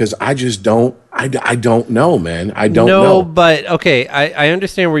on it because I don't know, man. I don't know. No, but okay, I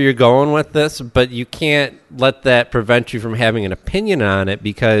understand where you're going with this, but you can't let that prevent you from having an opinion on it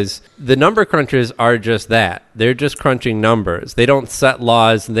because the number crunchers are just that. They're just crunching numbers. They don't set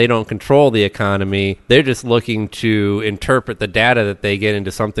laws and they don't control the economy. They're just looking to interpret the data that they get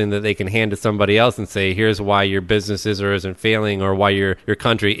into something that they can hand to somebody else and say, here's why your business is or isn't failing or why your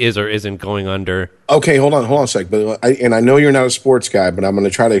country is or isn't going under. Okay, hold on a sec. But I know you're not a sports guy, but I'm going to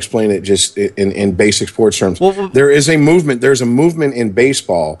try to explain it just in basic sports terms. Well, there's a movement in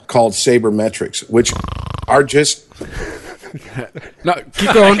baseball called sabermetrics, which are just... No,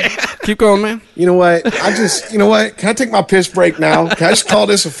 keep going, man. You know what? Can I take my piss break now? Can I just call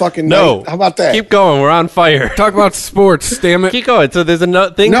this a fucking night? How about that? Keep going. We're on fire. Talk about sports, damn it. Keep going. So there's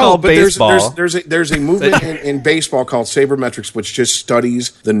a thing called baseball. There's a movement in baseball called sabermetrics, which just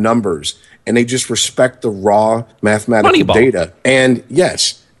studies the numbers, and they just respect the raw mathematical data. And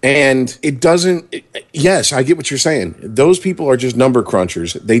yes. And it doesn't, yes, I get what you're saying. Those people are just number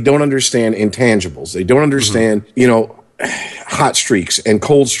crunchers. They don't understand intangibles. They don't understand, hot streaks and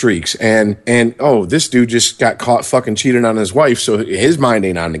cold streaks and oh, this dude just got caught fucking cheating on his wife, so his mind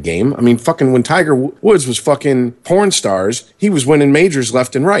ain't on the game. I mean, fucking when Tiger Woods was fucking porn stars, he was winning majors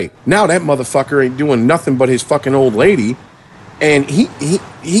left and right. Now that motherfucker ain't doing nothing but his fucking old lady, and he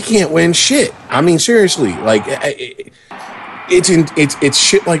can't win shit. I mean, seriously, like it's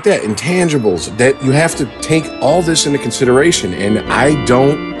shit like that, intangibles that you have to take all this into consideration, and I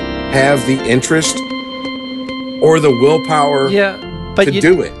don't have the interest or the willpower to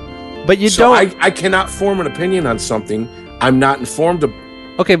do it. But you so don't. I cannot form an opinion on something I'm not informed of.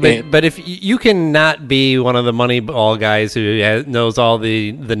 Okay, but if you cannot be one of the Moneyball guys who knows all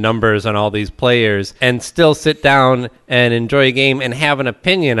the numbers on all these players and still sit down and enjoy a game and have an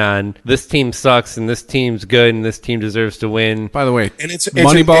opinion on this team sucks and this team's good and this team deserves to win. By the way, and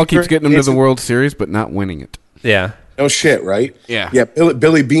Moneyball keeps getting them to the World Series, but not winning it. Yeah. No shit, right? Yeah. Yeah,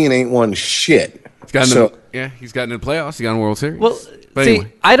 Billy Bean ain't won shit. He's gotten into the playoffs. He got in the World Series. Well, but see,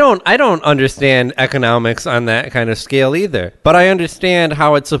 anyway. I don't understand economics on that kind of scale either. But I understand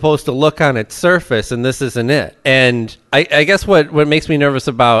how it's supposed to look on its surface, and this isn't it. And I guess what makes me nervous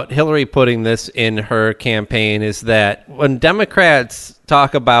about Hillary putting this in her campaign is that when Democrats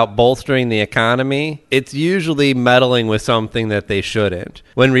talk about bolstering the economy, it's usually meddling with something that they shouldn't.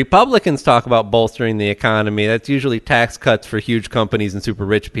 When Republicans talk about bolstering the economy, that's usually tax cuts for huge companies and super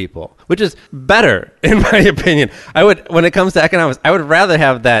rich people, which is better, in my opinion. When it comes to economics, I would rather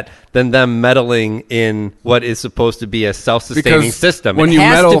have that than them meddling in what is supposed to be a self-sustaining system. When you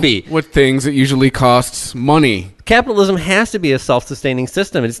meddle with things, it usually costs money. Capitalism has to be a self-sustaining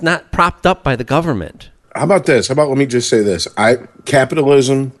system. It's not propped up by the government. How about this? Let me just say this.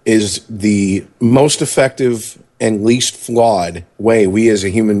 Capitalism is the most effective and least flawed way we as a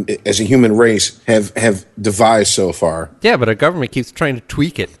human race have devised so far. Yeah, but our government keeps trying to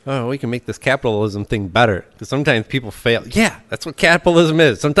tweak it. Oh, we can make this capitalism thing better. Because sometimes people fail. Yeah, that's what capitalism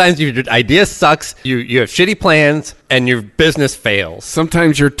is. Sometimes your idea sucks, you have shitty plans, and your business fails.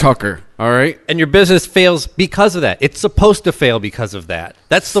 Sometimes you're Tucker, all right? And your business fails because of that. It's supposed to fail because of that.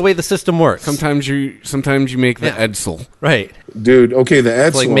 That's the way the system works. Sometimes you make the Edsel. Right. Dude, okay, the Edsel.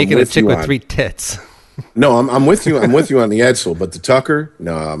 It's like making a chick with 3 tits. No, I'm with you. I'm with you on the Edsel, but the Tucker,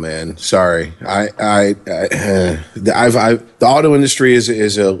 no, man. Sorry, the auto industry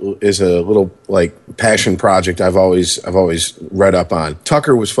is a little like passion project. I've always read up on.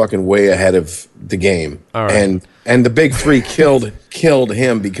 Tucker was fucking way ahead of the game, all right. and the big three killed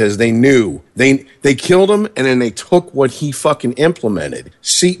him because they knew they killed him, and then they took what he fucking implemented: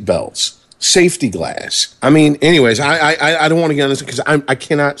 seat belts, safety glass. I mean, anyways, I don't want to get on this because I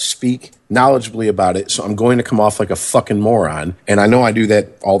cannot speak knowledgeably about it, so I'm going to come off like a fucking moron, and I know I do that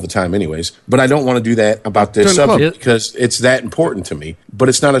all the time anyways, but I don't want to do that about this subject because it's that important to me, but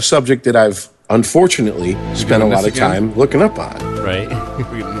it's not a subject that I've unfortunately spent a lot of time looking up on. Right.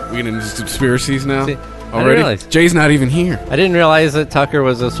 We get into conspiracies now? See, already? Jay's not even here. I didn't realize that Tucker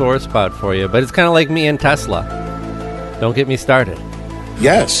was a sore spot for you, but it's kind of like me and Tesla. Don't get me started.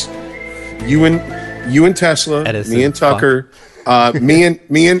 Yes. You and Tesla, Edison, me and Tucker,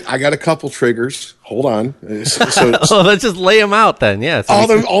 me and I got a couple triggers. Hold on. So let's just lay them out then. Yeah. So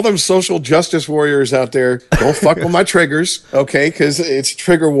all them social justice warriors out there, don't fuck with my triggers, okay? Because it's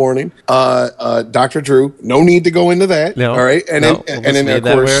trigger warning. Dr. Drew, no need to go into that. No. All right. And then of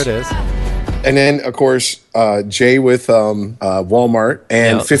course where it is. And then, of course, Jay with Walmart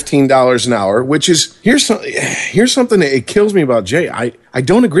and $15 an hour, which is here's something that it kills me about Jay. I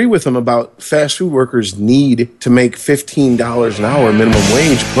don't agree with him about fast food workers need to make $15 an hour minimum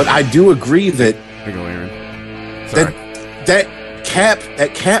wage, but I do agree that Here you go, Aaron. Sorry. that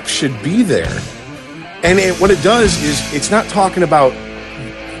cap should be there. And what it does is it's not talking about.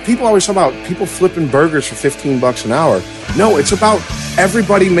 People always talk about people flipping burgers for $15 an hour. No, it's about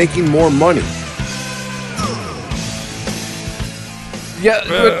everybody making more money.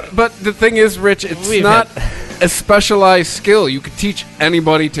 Yeah, but the thing is, Rich, it's not a specialized skill. You could teach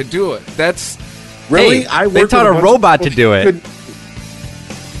anybody to do it. That's really. Hey, they taught a robot to do it.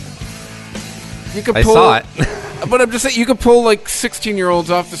 You could I pull, saw it. But I'm just saying, you could pull like 16-year-olds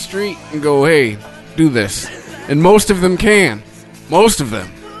off the street and go, "Hey, do this," and most of them can. Most of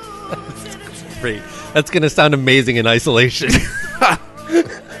them. Great. That's going to sound amazing in isolation.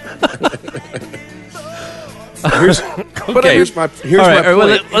 Here's my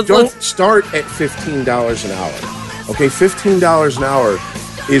point. Don't start at $15 an hour. Okay, $15 an hour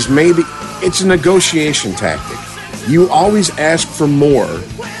is it's a negotiation tactic. You always ask for more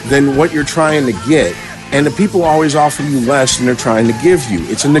than what you're trying to get, and the people always offer you less than they're trying to give you.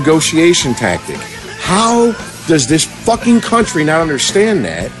 It's a negotiation tactic. How does this fucking country not understand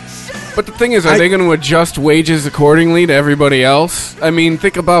that? But the thing is, are they going to adjust wages accordingly to everybody else? I mean,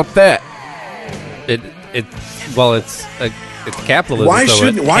 think about that. It's capitalism. Why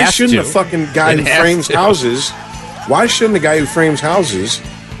so shouldn't the fucking guy who frames houses? Why shouldn't the guy who frames houses,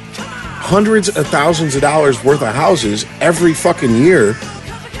 hundreds of thousands of dollars worth of houses every fucking year,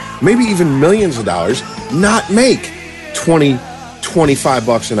 maybe even millions of dollars, not make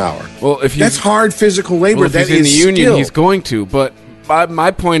 $20-25 an hour? Well, if that's hard physical labor. Well, if he's in the union, he's going to. But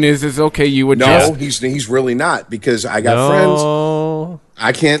my point is okay. You would no, he's really not, because I got friends.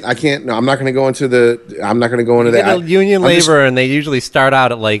 I can't. No, I'm not going to go into that. Union labor, and they usually start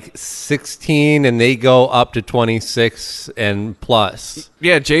out at like 16, and they go up to 26 and plus.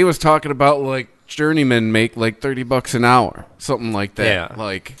 Yeah, Jay was talking about like journeymen make like $30 an hour, something like that. Yeah,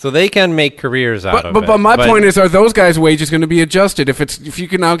 like so they can make careers out of it. But my point is, are those guys' wages going to be adjusted? If you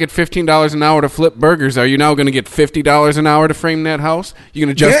can now get $15 an hour to flip burgers, are you now going to get $50 an hour to frame that house? You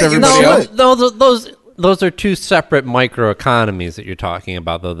going to adjust everybody else? No, those are two separate microeconomies that you're talking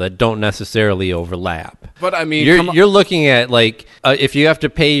about, though, that don't necessarily overlap. But I mean, you're looking at like if you have to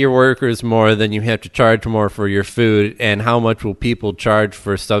pay your workers more, then you have to charge more for your food, and how much will people charge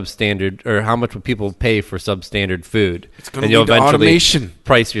for substandard, or how much will people pay for substandard food? It's going to lead to automation.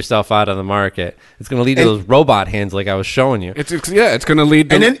 Price yourself out of the market. It's going to lead to those robot hands, like I was showing you. It's going to lead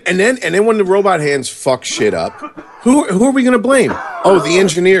to and then when the robot hands fuck shit up, who are we going to blame? Oh, the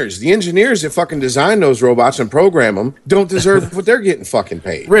engineers. The engineers that fucking design those robots and program them don't deserve what they're getting fucking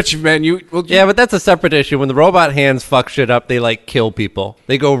paid. Rich, man, yeah, but that's a separate issue. When the robot hands fuck shit up, they like kill people.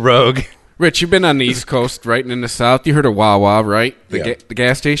 They go rogue. Rich, you've been on the East Coast, right, and in the South. You heard of Wawa, right? The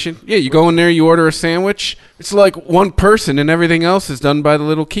gas station? Yeah, you go in there, you order a sandwich. It's like one person, and everything else is done by the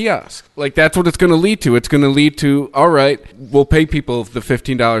little kiosk. Like, that's what it's going to lead to. It's going to lead to, all right, we'll pay people the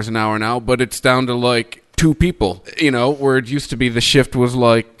 $15 an hour now, but it's down to, like, 2 people, where it used to be the shift was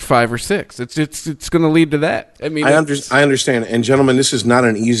like 5 or 6. It's going to lead to that. I mean, I understand. And gentlemen, this is not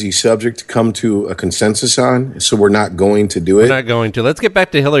an easy subject to come to a consensus on, so we're not going to do it. We're not going to. Let's get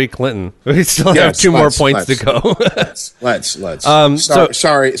back to Hillary Clinton. We still have 2 more points to go. Let's.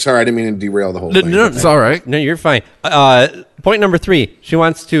 Sorry, I didn't mean to derail the whole thing. No, it's all right. No, you're fine. Point number 3. She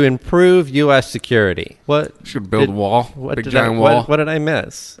wants to improve U.S. security. What? Should build a wall. Big giant wall. What did I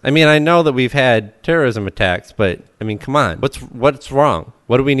miss? I mean, I know that we've had terrorism attacks, but I mean, come on. What's wrong?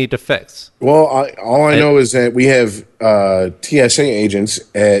 What do we need to fix? Well, all I know is that we have TSA agents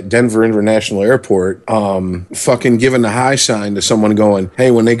at Denver International Airport fucking giving the high sign to someone going,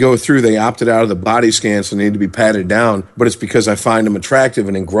 hey, when they go through, they opted out of the body scans, so they need to be patted down, but it's because I find them attractive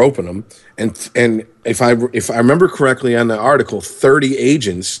and then groping them. And if I remember correctly on the article, 30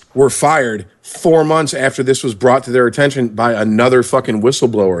 agents were fired 4 months after this was brought to their attention by another fucking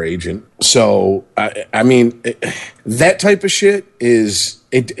whistleblower agent. So, I mean, that type of shit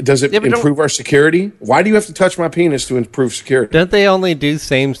does it improve our security? Why do you have to touch my penis to improve security? Don't they only do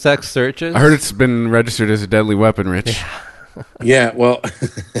same-sex searches? I heard it's been registered as a deadly weapon, Rich. Yeah, well,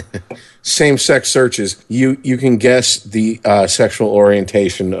 same-sex searches. You can guess the sexual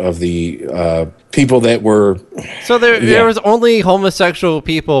orientation of the people that were. So there was only homosexual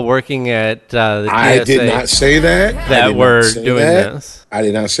people working at the TSA. I did not say that. That were doing this. I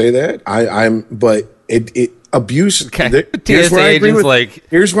did not say that. But it abuse. Okay. TSA agents like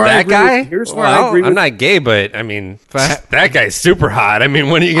here's where that guy. Here's where I agree. I'm not gay, but I mean that guy's super hot. I mean,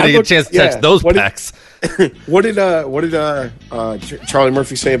 when are you going to get a chance to touch those pecs? What did Charlie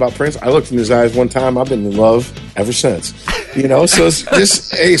Murphy say about Prince? I looked in his eyes one time. I've been in love ever since. So it's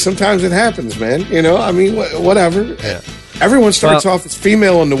just hey, sometimes it happens, man. I mean, whatever. Yeah. Everyone starts off as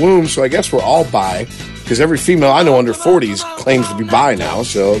female in the womb, so I guess we're all bi. Because every female I know under 40s claims to be bi now.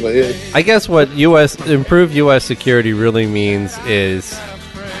 So I guess what improved U.S. security really means is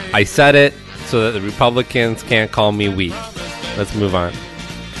I said it so that the Republicans can't call me weak. Let's move on.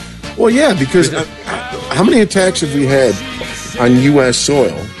 Well, yeah, because how many attacks have we had on U.S.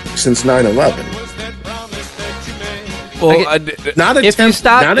 soil since 9/11? Well, not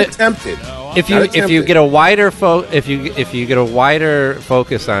attempted. If you get a wider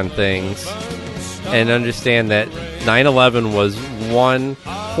focus on things and understand that 9/11 was one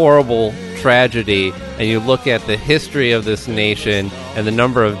horrible tragedy, and you look at the history of this nation and the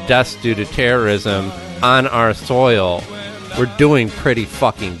number of deaths due to terrorism on our soil, we're doing pretty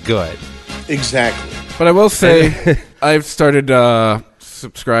fucking good. Exactly. But I will say, I've started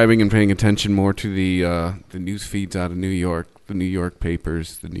subscribing and paying attention more to the news feeds out of New York. The New York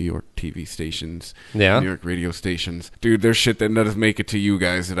papers, the New York TV stations, yeah, New York radio stations. Dude, there's shit that doesn't make it to you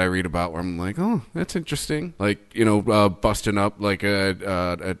guys that I read about where I'm like, oh, that's interesting. Like, busting up like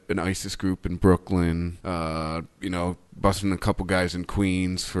an ISIS group in Brooklyn, busting a couple guys in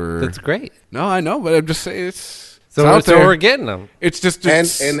Queens for... That's great. No, I know, but I'm just saying it's... So we're getting them. It's just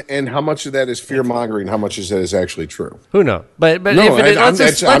and how much of that is fear mongering? How much of that is actually true? Who knows? But no, let's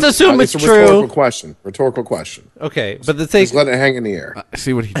assume it's true. Rhetorical question. Okay, but just let it hang in the air. I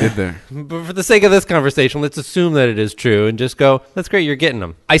see what he did there. But for the sake of this conversation, let's assume that it is true and just go, that's great, you're getting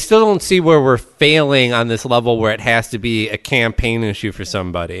them. I still don't see where we're failing on this level where it has to be a campaign issue for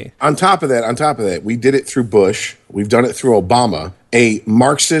somebody. On top of that, we did it through Bush. We've done it through Obama. A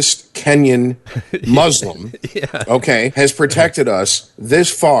Marxist Kenyan Muslim, has protected us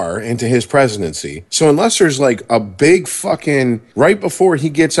this far into his presidency. So unless there's like a big fucking, right before he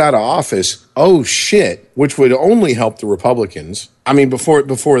gets out of office, oh shit, which would only help the Republicans. I mean, before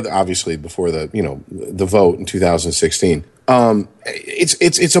the vote in 2016.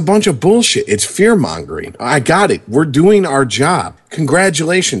 It's a bunch of bullshit. It's fear mongering. I got it. We're doing our job.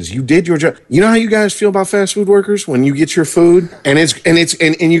 Congratulations, you did your job. You know how you guys feel about fast food workers when you get your food and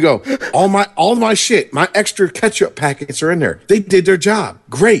you go, all my shit, my extra ketchup packets are in there. They did their job.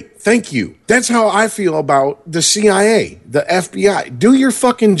 Great. Thank you. That's how I feel about the CIA, the FBI. Do your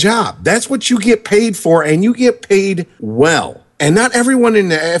fucking job. That's what you get paid for, and you get paid well. And not everyone in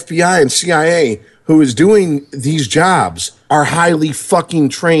the FBI and CIA who is doing these jobs are highly fucking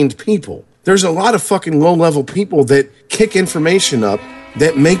trained people. There's a lot of fucking low-level people that kick information up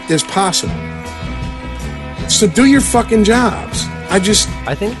that make this possible. So do your fucking jobs. I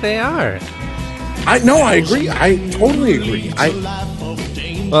think they are. I agree. I totally agree.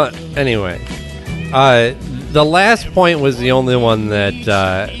 Well, anyway, the last point was the only one that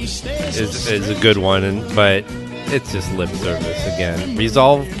is a good one, but it's just lip service again.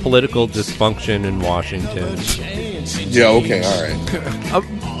 Resolve political dysfunction in Washington. Yeah, okay, all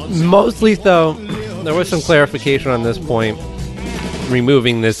right. Mostly, though, there was some clarification on this point.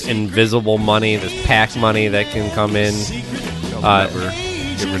 Removing this invisible money, this PAC money that can come in.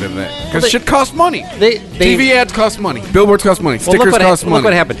 Get rid of that. Because shit costs money. TV ads cost money. Billboards cost money. Stickers cost money. Look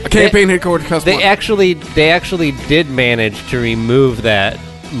what happened. A campaign headquarters costs money. They actually did manage to remove that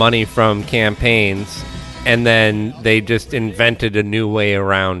money from campaigns, and then they just invented a new way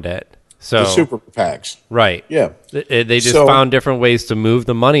around it. So the super PACs. Right. Yeah. They just found different ways to move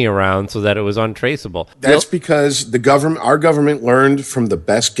the money around so that it was untraceable. That's because our government learned from the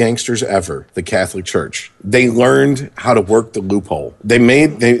best gangsters ever, the Catholic Church. They learned how to work the loophole.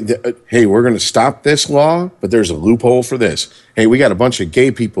 Hey, we're going to stop this law, but there's a loophole for this. Hey, we got a bunch of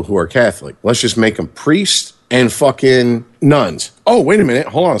gay people who are Catholic. Let's just make them priests and fucking nuns. Oh, wait a minute.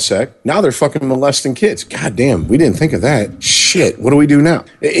 Hold on a sec. Now they're fucking molesting kids. God damn, we didn't think of that. Shit, what do we do now?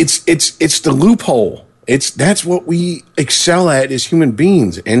 It's the loophole. That's what we excel at as human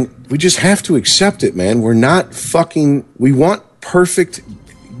beings, and we just have to accept it, man. We're not we want perfect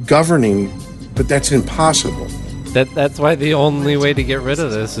governing, but that's impossible. That's why the only way to get rid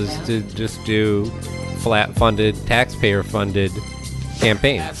of this is to just do flat-funded, taxpayer-funded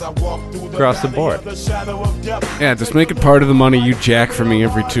campaigns across the board. Yeah, just make it part of the money you jack from me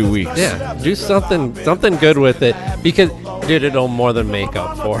every 2 weeks. Yeah, do something good with it, because it'll more than make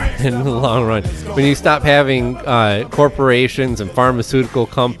up for it in the long run. When you stop having corporations and pharmaceutical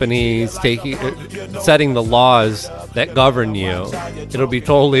companies setting the laws that govern you, it'll be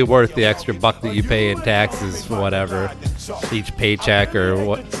totally worth the extra buck that you pay in taxes for whatever, each paycheck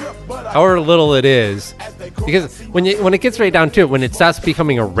or however little it is. Because when it gets right down to it, when it starts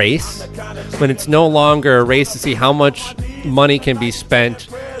becoming a race, when it's no longer a race to see how much money can be spent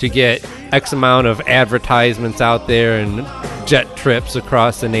to get X amount of advertisements out there and jet trips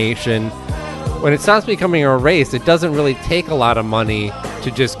across the nation, when it starts becoming a race, it doesn't really take a lot of money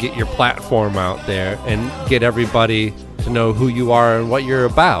to just get your platform out there and get everybody to know who you are and what you're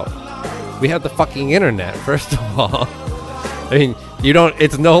about. We have the fucking internet, first of all. I mean,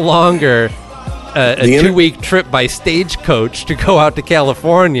 it's no longer a 2-week trip by stagecoach to go out to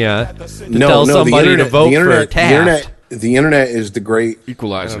California to tell somebody to vote for Taft. The internet is the great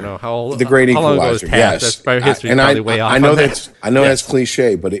equalizer. I don't know the great how long ago was equalizer. Taft? Yes, That's probably history. I know that's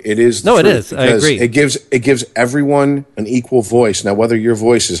cliche, but it is. No, it is. I agree. It gives everyone an equal voice. Now, whether your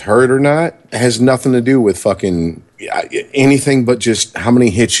voice is heard or not has nothing to do with fucking anything but just how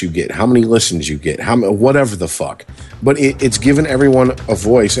many hits you get, how many listens you get, whatever the fuck. But it's given everyone a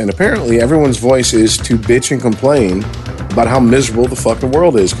voice, and apparently everyone's voice is to bitch and complain about how miserable the fucking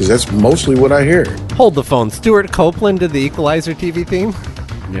world is, because that's mostly what I hear. Hold the phone. Stuart Copeland did the Equalizer TV theme?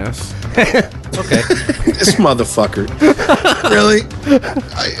 Yes. Okay. This motherfucker. Really?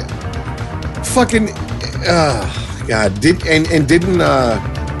 God.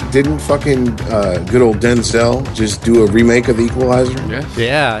 Didn't fucking good old Denzel just do a remake of the Equalizer?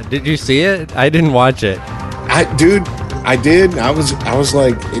 Yeah. Did you see it? I didn't watch it. I did. I was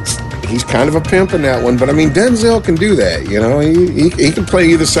like, he's kind of a pimp in that one, but I mean, Denzel can do that, you know. He can play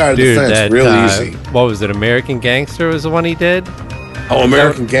either side of the fence real easy. What was it? American Gangster was the one he did. Oh,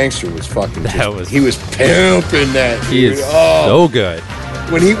 American Gangster was fucking. He was pimping that. He is so good.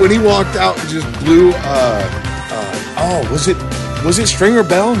 When he walked out and just blew. Was it Stringer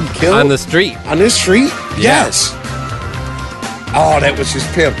Bell he killed on the street? On this street? Yeah. Yes. Oh, that was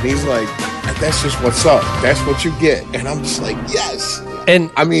just pimp. And he's like, that's just what's up. That's what you get. And I'm just like, yes.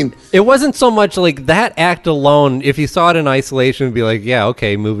 And I mean, it wasn't so much like that act alone. If you saw it in isolation, it'd be like, yeah,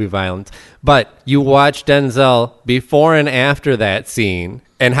 okay, movie violence. But you watch Denzel before and after that scene,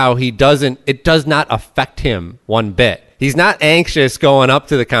 and how it does not affect him one bit. He's not anxious going up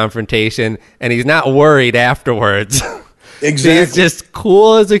to the confrontation, and he's not worried afterwards. Exactly. He's just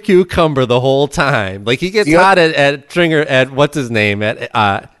cool as a cucumber the whole time. Like, he gets hot at Stringer, at what's his name,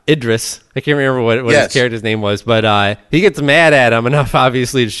 at Idris. I can't remember what his character's name was, but he gets mad at him enough,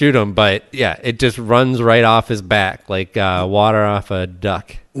 obviously, to shoot him. But yeah, it just runs right off his back like water off a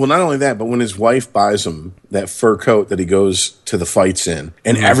duck. Well, not only that, but when his wife buys him that fur coat that he goes to the fights in,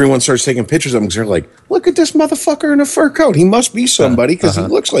 and everyone starts taking pictures of him because they're like, look at this motherfucker in a fur coat. He must be somebody because he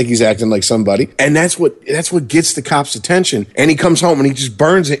looks like he's acting like somebody. And that's what gets the cops' attention. And he comes home and he just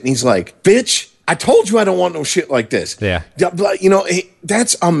burns it, and he's like, bitch, I told you I don't want no shit like this. Yeah. You know,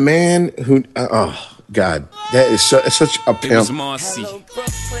 that's a man who, oh, God, that is such a pimp.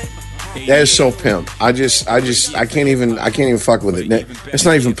 That is so pimp. I can't even fuck with it. It's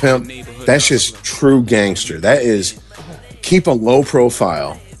not even pimp. That's just true gangster. That is keep a low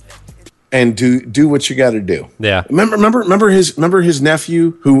profile and do what you got to do. Yeah. Remember his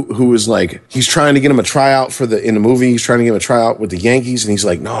nephew who was like, he's trying to get him a tryout in the movie. He's trying to get him a tryout with the Yankees, and he's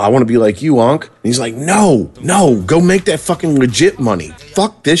like, no, I want to be like you, Unc. And he's like, no, go make that fucking legit money.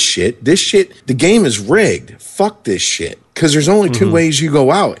 Fuck this shit. The game is rigged. Fuck this shit. Because there's only two ways you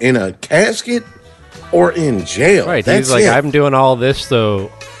go out: in a casket or in jail. Right. That's he's like, it. I'm doing all this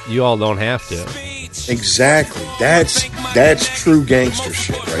so you all don't have to. Exactly. That's true gangster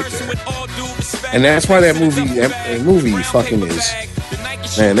shit right there. And that's why that movie fucking is,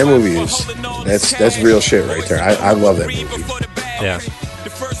 man, that movie is, that's real shit right there. I love that movie. Yeah.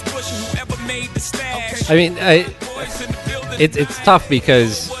 I mean, it's tough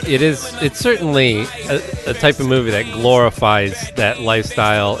because it's certainly a type of movie that glorifies that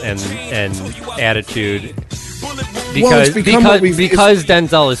lifestyle and attitude because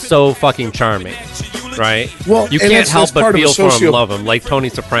Denzel is so fucking charming, right? Well, you can't help but feel for him, love him, like Tony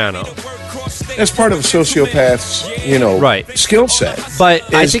Soprano. That's part of a sociopath's, skill set.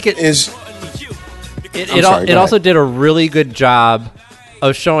 But I think it also did a really good job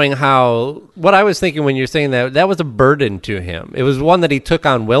of showing how, what I was thinking when you're saying that was a burden to him. It was one that he took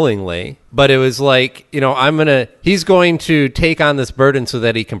on willingly, but it was like, he's going to take on this burden so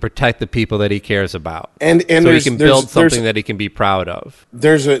that he can protect the people that he cares about. And so he can build something that he can be proud of.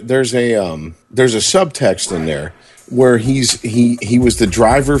 There's a subtext in there where he was the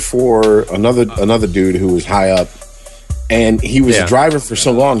driver for another dude who was high up, and he was a driver for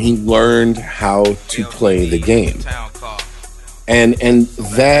so long he learned how to play the game. And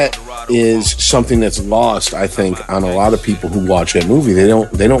that is something that's lost, I think, on a lot of people who watch that movie. They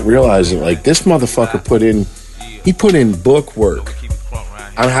don't realize it. Like, this motherfucker put in book work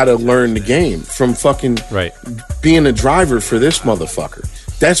on how to learn the game from fucking being a driver for this motherfucker.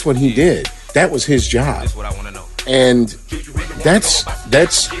 That's what he did. That was his job. And that's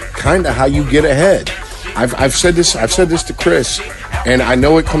kind of how you get ahead. I've said this to Chris, and I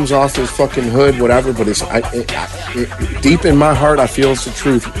know it comes off as fucking hood, whatever, but it's deep in my heart, I feel it's the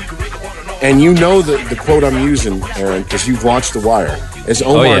truth. And you know the quote I'm using, Aaron, because you've watched The Wire. As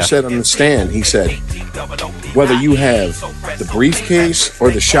Omar said on the stand, he said, whether you have the briefcase or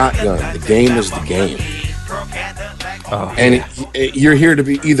the shotgun, the game is the game. And you're here to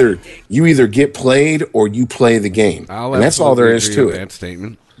be you either get played or you play the game. And that's all there is to it. That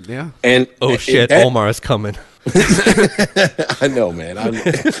statement. Yeah. And Omar is coming. I know, man. I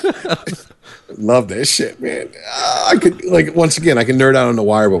love that shit, man. I could, once again, I can nerd out on The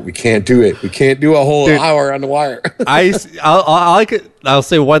Wire, but we can't do it. We can't do a whole hour on The Wire. I'll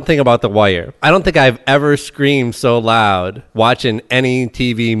say one thing about The Wire. I don't think I've ever screamed so loud watching any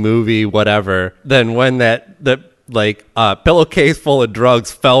TV, movie, whatever, than when the like a pillowcase full of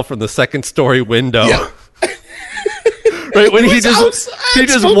drugs fell from the second story window. Yeah. Right when he just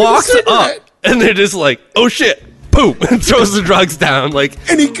walks up and they're just like, oh shit, boom, and throws the drugs down. Like,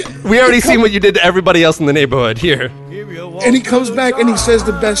 we already seen what you did to everybody else in the neighborhood here. And he comes back and he says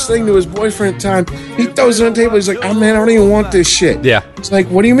the best thing to his boyfriend at the time. He throws it on the table. He's like, "Oh man, I don't even want this shit." Yeah. It's like,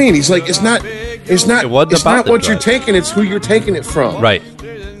 what do you mean? He's like, it's not what you're taking. It's who you're taking it from. Right.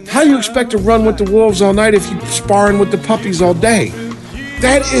 How do you expect to run with the wolves all night if you're sparring with the puppies all day?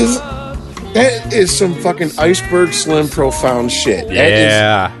 That is some fucking iceberg slim profound shit.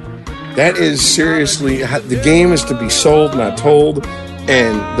 Yeah. That is seriously, the game is to be sold, not told.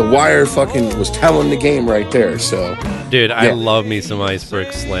 And The Wire fucking was telling the game right there. So, dude, I love me some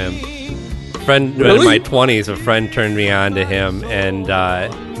Iceberg Slim. In my 20s, a friend turned me on to him, and I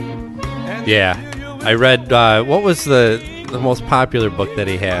read what was the most popular book that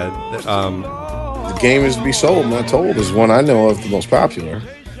he had. The Game is to be sold, not told, is one I know of, the most popular.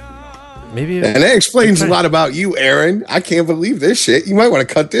 Maybe, and that explains a lot about you, Aaron. I can't believe this shit. You might want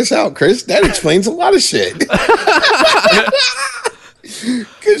to cut this out, Chris. That explains a lot of shit.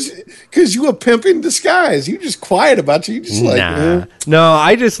 Because you a pimp in disguise. You just quiet about you. You just like, no,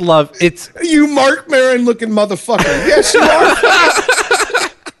 I just love it's you, Mark Maron looking motherfucker. Yes, you are.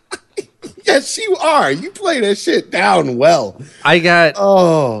 Yes, you are. You play that shit down well. I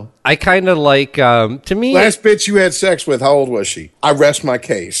kind of like, to me. Last bitch you had sex with, how old was she? I rest my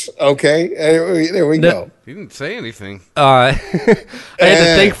case. Okay? There we go. He didn't say anything. I had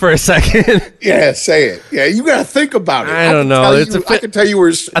to think for a second. Yeah, say it. Yeah, you got to think about it. I don't know. I can tell you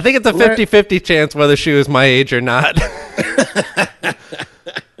where. I think it's a 50-50 chance whether she was my age or not.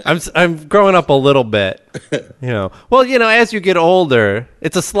 I'm growing up a little bit, you know. Well, you know, as you get older,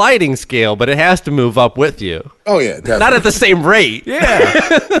 it's a sliding scale, but it has to move up with you. Oh yeah, definitely. Not at the same rate. Yeah.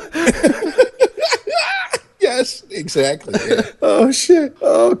 Yes, exactly. Yeah. Oh shit.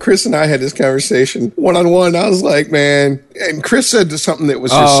 Oh, Chris and I had this conversation one-on-one. I was like, man, and Chris said something that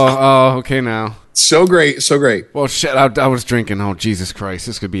was just okay now. So great, so great. Well, shit, I was drinking. Oh, Jesus Christ,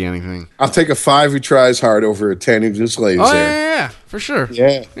 this could be anything. I'll take a 5 who tries hard over a 10 who just lays there. Yeah, for sure.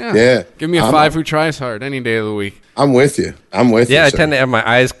 Yeah. Give me a 5 who tries hard any day of the week. I'm with you. Yeah, I tend to have my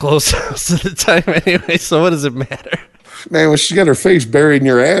eyes closed most of the time anyway, so what does it matter? Man, when she's got her face buried in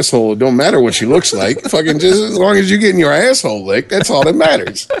your asshole, it don't matter what she looks like. Fucking just as long as you're getting your asshole licked, that's all that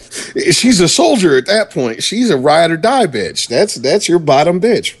matters. She's a soldier at that point. She's a ride or die bitch. That's your bottom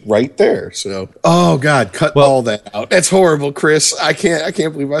bitch right there. So, oh God, cut all that out. That's horrible, Chris. I can't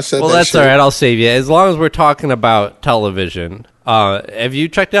believe I said that. Well, that's shit. all right. I'll save you. As long as we're talking about television, have you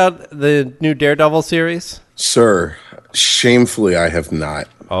checked out the new Daredevil series? Sir, shamefully, I have not.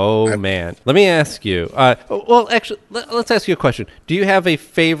 Oh, man. Let me ask you. Well, actually, let's ask you a question. Do you have a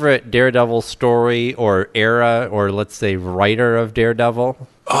favorite Daredevil story or era or, let's say, writer of Daredevil?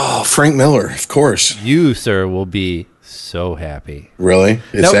 Oh, Frank Miller, of course. You, sir, will be so happy. Really?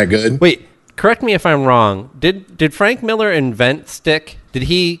 Is that good? Wait, correct me if I'm wrong. Did Frank Miller invent Stick? Did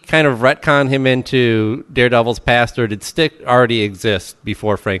he kind of retcon him into Daredevil's past, or did Stick already exist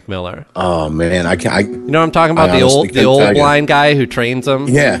before Frank Miller? Oh man, I can't. You know what I'm talking about? The old blind guy who trains him.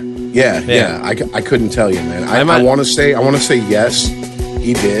 Yeah. I couldn't tell you, man. I want to say yes,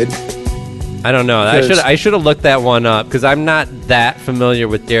 he did. I don't know. I should have looked that one up because I'm not that familiar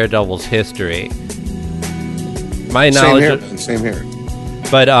with Daredevil's history. My knowledge. Same here.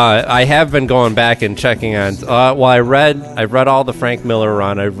 But I have been going back and checking on. I've read all the Frank Miller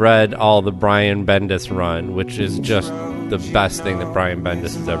run. I've read all the Brian Bendis run, which is just the best thing that Brian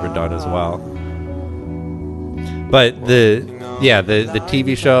Bendis has ever done as well. But the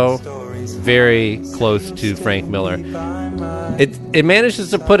TV show, very close to Frank Miller. It manages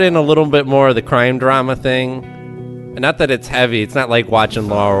to put in a little bit more of the crime drama thing. And not that it's heavy. It's not like watching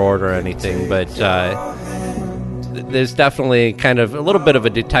Law or Order or anything, but. There's definitely kind of a little bit of a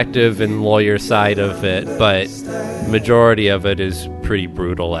detective and lawyer side of it, but the majority of it is pretty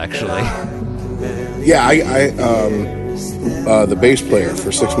brutal, actually. Yeah, the bass player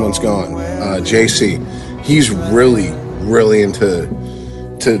for 6 Months Gone, JC, he's really, really into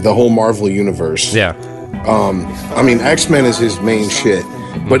the whole Marvel universe. Yeah. I mean, X-Men is his main shit,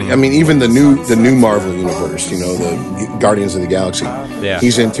 but I mean, even the new Marvel universe, you know, the Guardians of the Galaxy,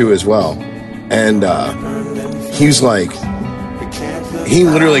 he's into as well, and. He's like, he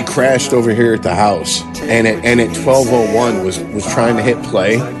literally crashed over here at the house, and at 12:01 was trying to hit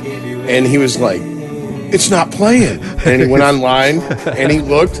play, and he was like, "It's not playing." And he went online and he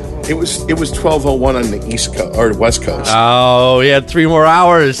looked. It was 12:01 on the East Coast or West Coast. Oh, he had 3 more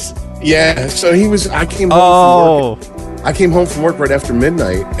hours. Yeah, so he was. I came home from work. I came home from work right after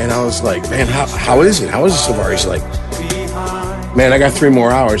midnight, and I was like, man, how is it? How is it so far? He's like, man, I got 3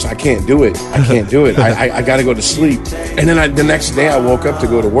 more hours. I can't do it. I got to go to sleep. And then the next day I woke up to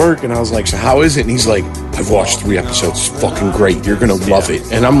go to work, and I was like, so how is it? And he's like, I've watched 3 episodes. It's fucking great. You're going to love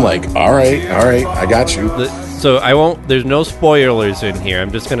it. And I'm like, all right. I got you. There's no spoilers in here.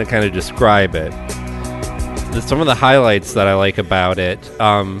 I'm just going to kind of describe it. Some of the highlights that I like about it.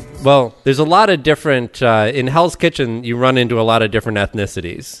 Well, there's a lot of different... in Hell's Kitchen, you run into a lot of different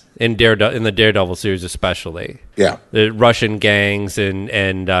ethnicities. In the Daredevil series especially. Yeah. The Russian gangs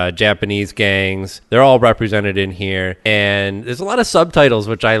and Japanese gangs. They're all represented in here. And there's a lot of subtitles,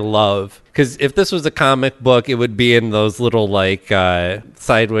 which I love. Because if this was a comic book, it would be in those little, like,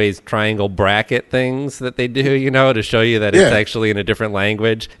 sideways triangle bracket things that they do, to show you that it's actually in a different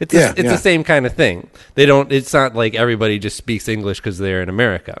language. It's the same kind of thing. It's not like everybody just speaks English because they're in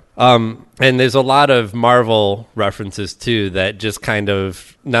America. And there's a lot of Marvel references, too, that just kind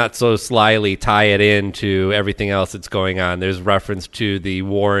of not so slyly tie it into everything else that's going on. There's reference to the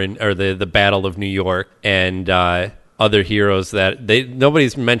war the Battle of New York and other heroes that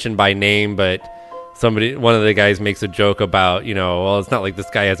nobody's mentioned by name, but one of the guys makes a joke about, well, it's not like this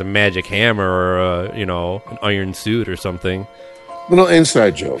guy has a magic hammer or an iron suit or something. Little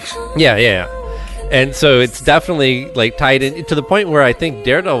inside jokes. Yeah. And so it's definitely like tied in to the point where I think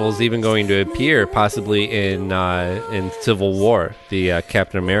Daredevil is even going to appear possibly in Civil War, the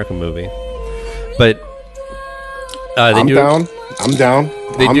Captain America movie. But I'm down.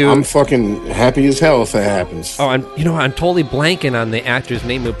 I'm fucking happy as hell if that happens. Oh, I'm totally blanking on the actor's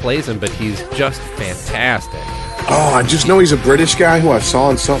name who plays him, but he's just fantastic. Oh, I just know he's a British guy who I saw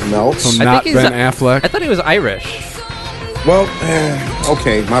in something else. So not Ben Affleck. I thought he was Irish. Well,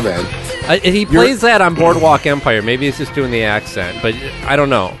 okay, my bad. He plays that on Boardwalk Empire. Maybe he's just doing the accent, but I don't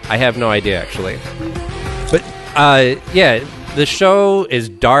know. I have no idea, actually. But, the show is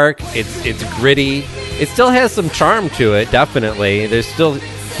dark. It's gritty. It still has some charm to it, definitely. There's still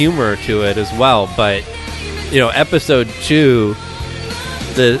humor to it as well. But, episode 2,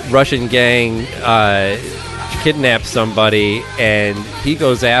 the Russian gang kidnaps somebody, and he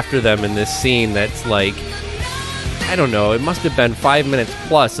goes after them in this scene that's like... I don't know, it must have been 5 minutes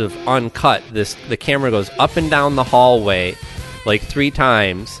plus of uncut. The camera goes up and down the hallway like 3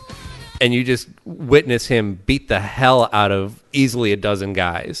 times, and you just witness him beat the hell out of easily a dozen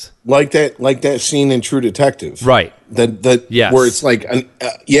guys. Like that scene in True Detective. Right. Yes. Where it's like an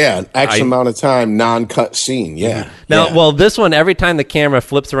X amount of time non-cut scene. Yeah. Now, well, this one, every time the camera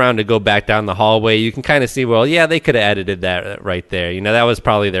flips around to go back down the hallway, you can kind of see, well, yeah, they could have edited that right there. That was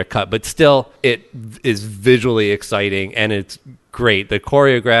probably their cut. But still, it is visually exciting, and it's great. The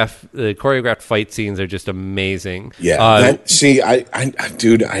choreographed fight scenes are just amazing. Yeah.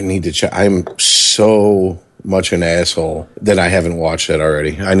 Dude, I need to check. I'm so much an asshole that I haven't watched that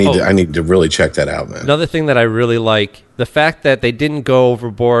already. I need to really check that out, man. Another thing that I really like, the fact that they didn't go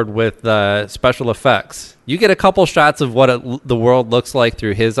overboard with special effects. You get a couple shots of what the world looks like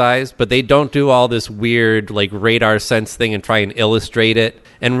through his eyes, but they don't do all this weird like radar sense thing and try and illustrate it.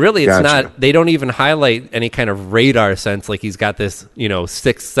 And really, it's not. They don't even highlight any kind of radar sense, like he's got this,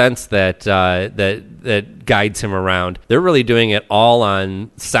 sixth sense that guides him around. They're really doing it all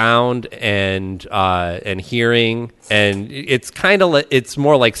on sound and hearing, and it's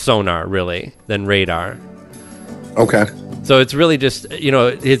more like sonar really than radar. Okay. So it's really just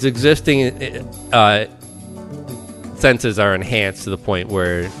his existing senses are enhanced to the point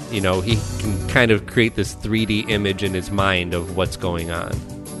where he can kind of create this 3D image in his mind of what's going on.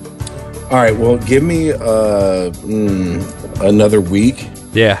 All right, well, give me another week.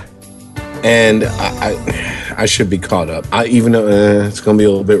 Yeah, and I should be caught up. Even though it's going to be a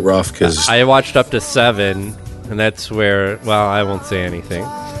little bit rough because I watched up to 7, and that's where. Well, I won't say anything.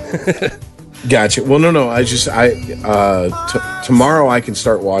 Gotcha. Well, no. Tomorrow I can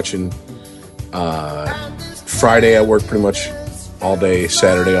start watching. Friday I work pretty much all day,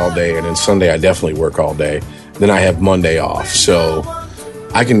 Saturday all day, and then Sunday I definitely work all day. Then I have Monday off, so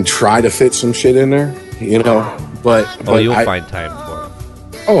I can try to fit some shit in there, But you'll find time for it.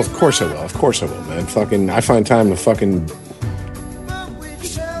 Oh, of course I will, man. I find time to fucking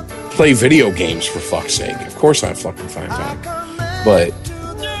play video games for fuck's sake. Of course I fucking find time. But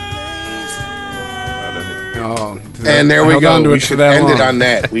and there we go. We should end it on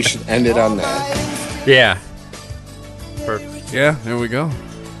that. Yeah. Perfect. Yeah, there we go.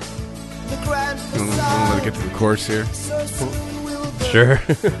 Let it get to the course here. Sure.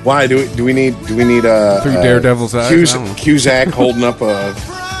 Why do we need through Daredevil's eyes? Cusack holding up a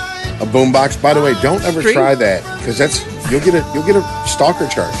boombox. By the way, don't ever try that because you'll get a stalker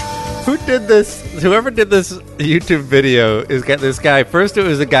charge. Who did this? Whoever did this YouTube video is got this guy. First, it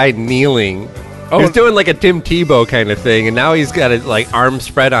was a guy kneeling. He's doing like a Tim Tebow kind of thing, and now he's got it like arms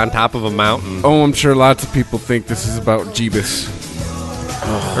spread on top of a mountain. Oh, I'm sure lots of people think this is about Jeebus.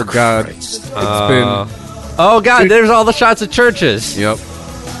 Oh, God. It's been... Oh, God, there's all the shots of churches. Yep.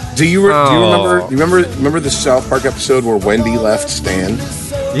 Do you remember the South Park episode where Wendy left Stan?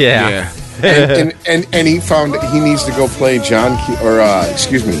 Yeah. and he found he needs to go play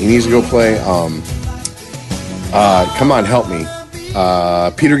he needs to go play come on, help me.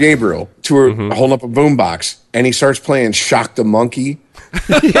 Peter Gabriel to her holding up a boombox, and he starts playing Shock the Monkey.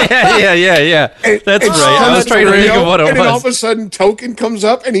 Yeah. That's right. I was trying to think of what it was. And then all of a sudden, Token comes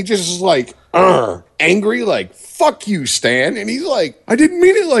up, and he just is like, angry, like, fuck you, Stan. And he's like, I didn't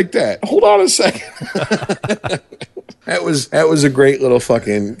mean it like that. Hold on a second. That was a great little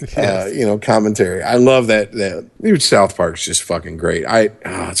fucking commentary. I love that dude. South Park's just fucking great.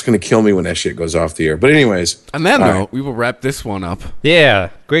 It's gonna kill me when that shit goes off the air. But anyways, on that note, we will wrap this one up. Yeah,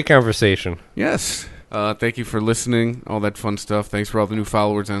 great conversation. Yes. Thank you for listening, all that fun stuff. Thanks for all the new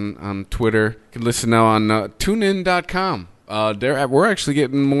followers on Twitter. You can listen now on tunein.com. We're actually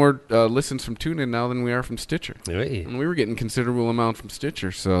getting more listens from TuneIn now than we are from Stitcher. Hey. And we were getting considerable amount from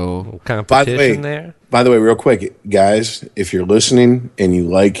Stitcher, so... Competition there? By the way, real quick, guys, if you're listening and you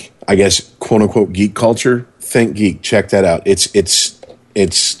like, I guess, quote-unquote geek culture, Think Geek. Check that out. It's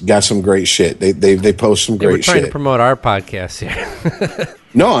got some great shit. They post some great shit. We're trying to promote our podcast here.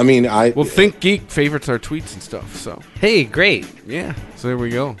 No, I mean, Well, Think Geek favorites our tweets and stuff, so... Hey, great. Yeah, so there we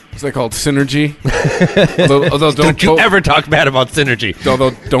go. Is that called Synergy? although don't you ever talk bad about Synergy.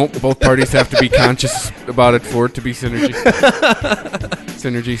 Although don't both parties have to be conscious about it for it to be Synergy?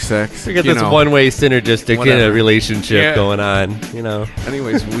 Synergy, sex. We got this one-way synergistic relationship going on,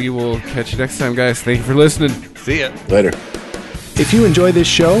 Anyways, we will catch you next time, guys. Thank you for listening. See ya. Later. If you enjoy this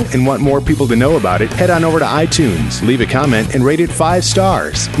show and want more people to know about it, head on over to iTunes, leave a comment, and rate it 5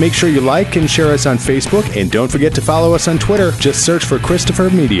 stars. Make sure you like and share us on Facebook, and don't forget to follow us on Twitter. Just search for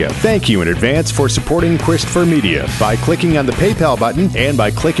Christopher Media. Thank you in advance for supporting Christopher Media by clicking on the PayPal button and by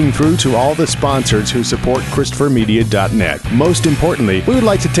clicking through to all the sponsors who support ChristopherMedia.net. Most importantly, we would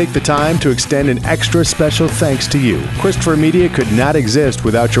like to take the time to extend an extra special thanks to you. Christopher Media could not exist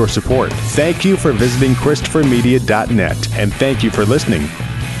without your support. Thank you for visiting ChristopherMedia.net, and thank you for listening.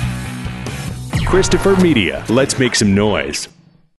 Christopher Media. Let's make some noise.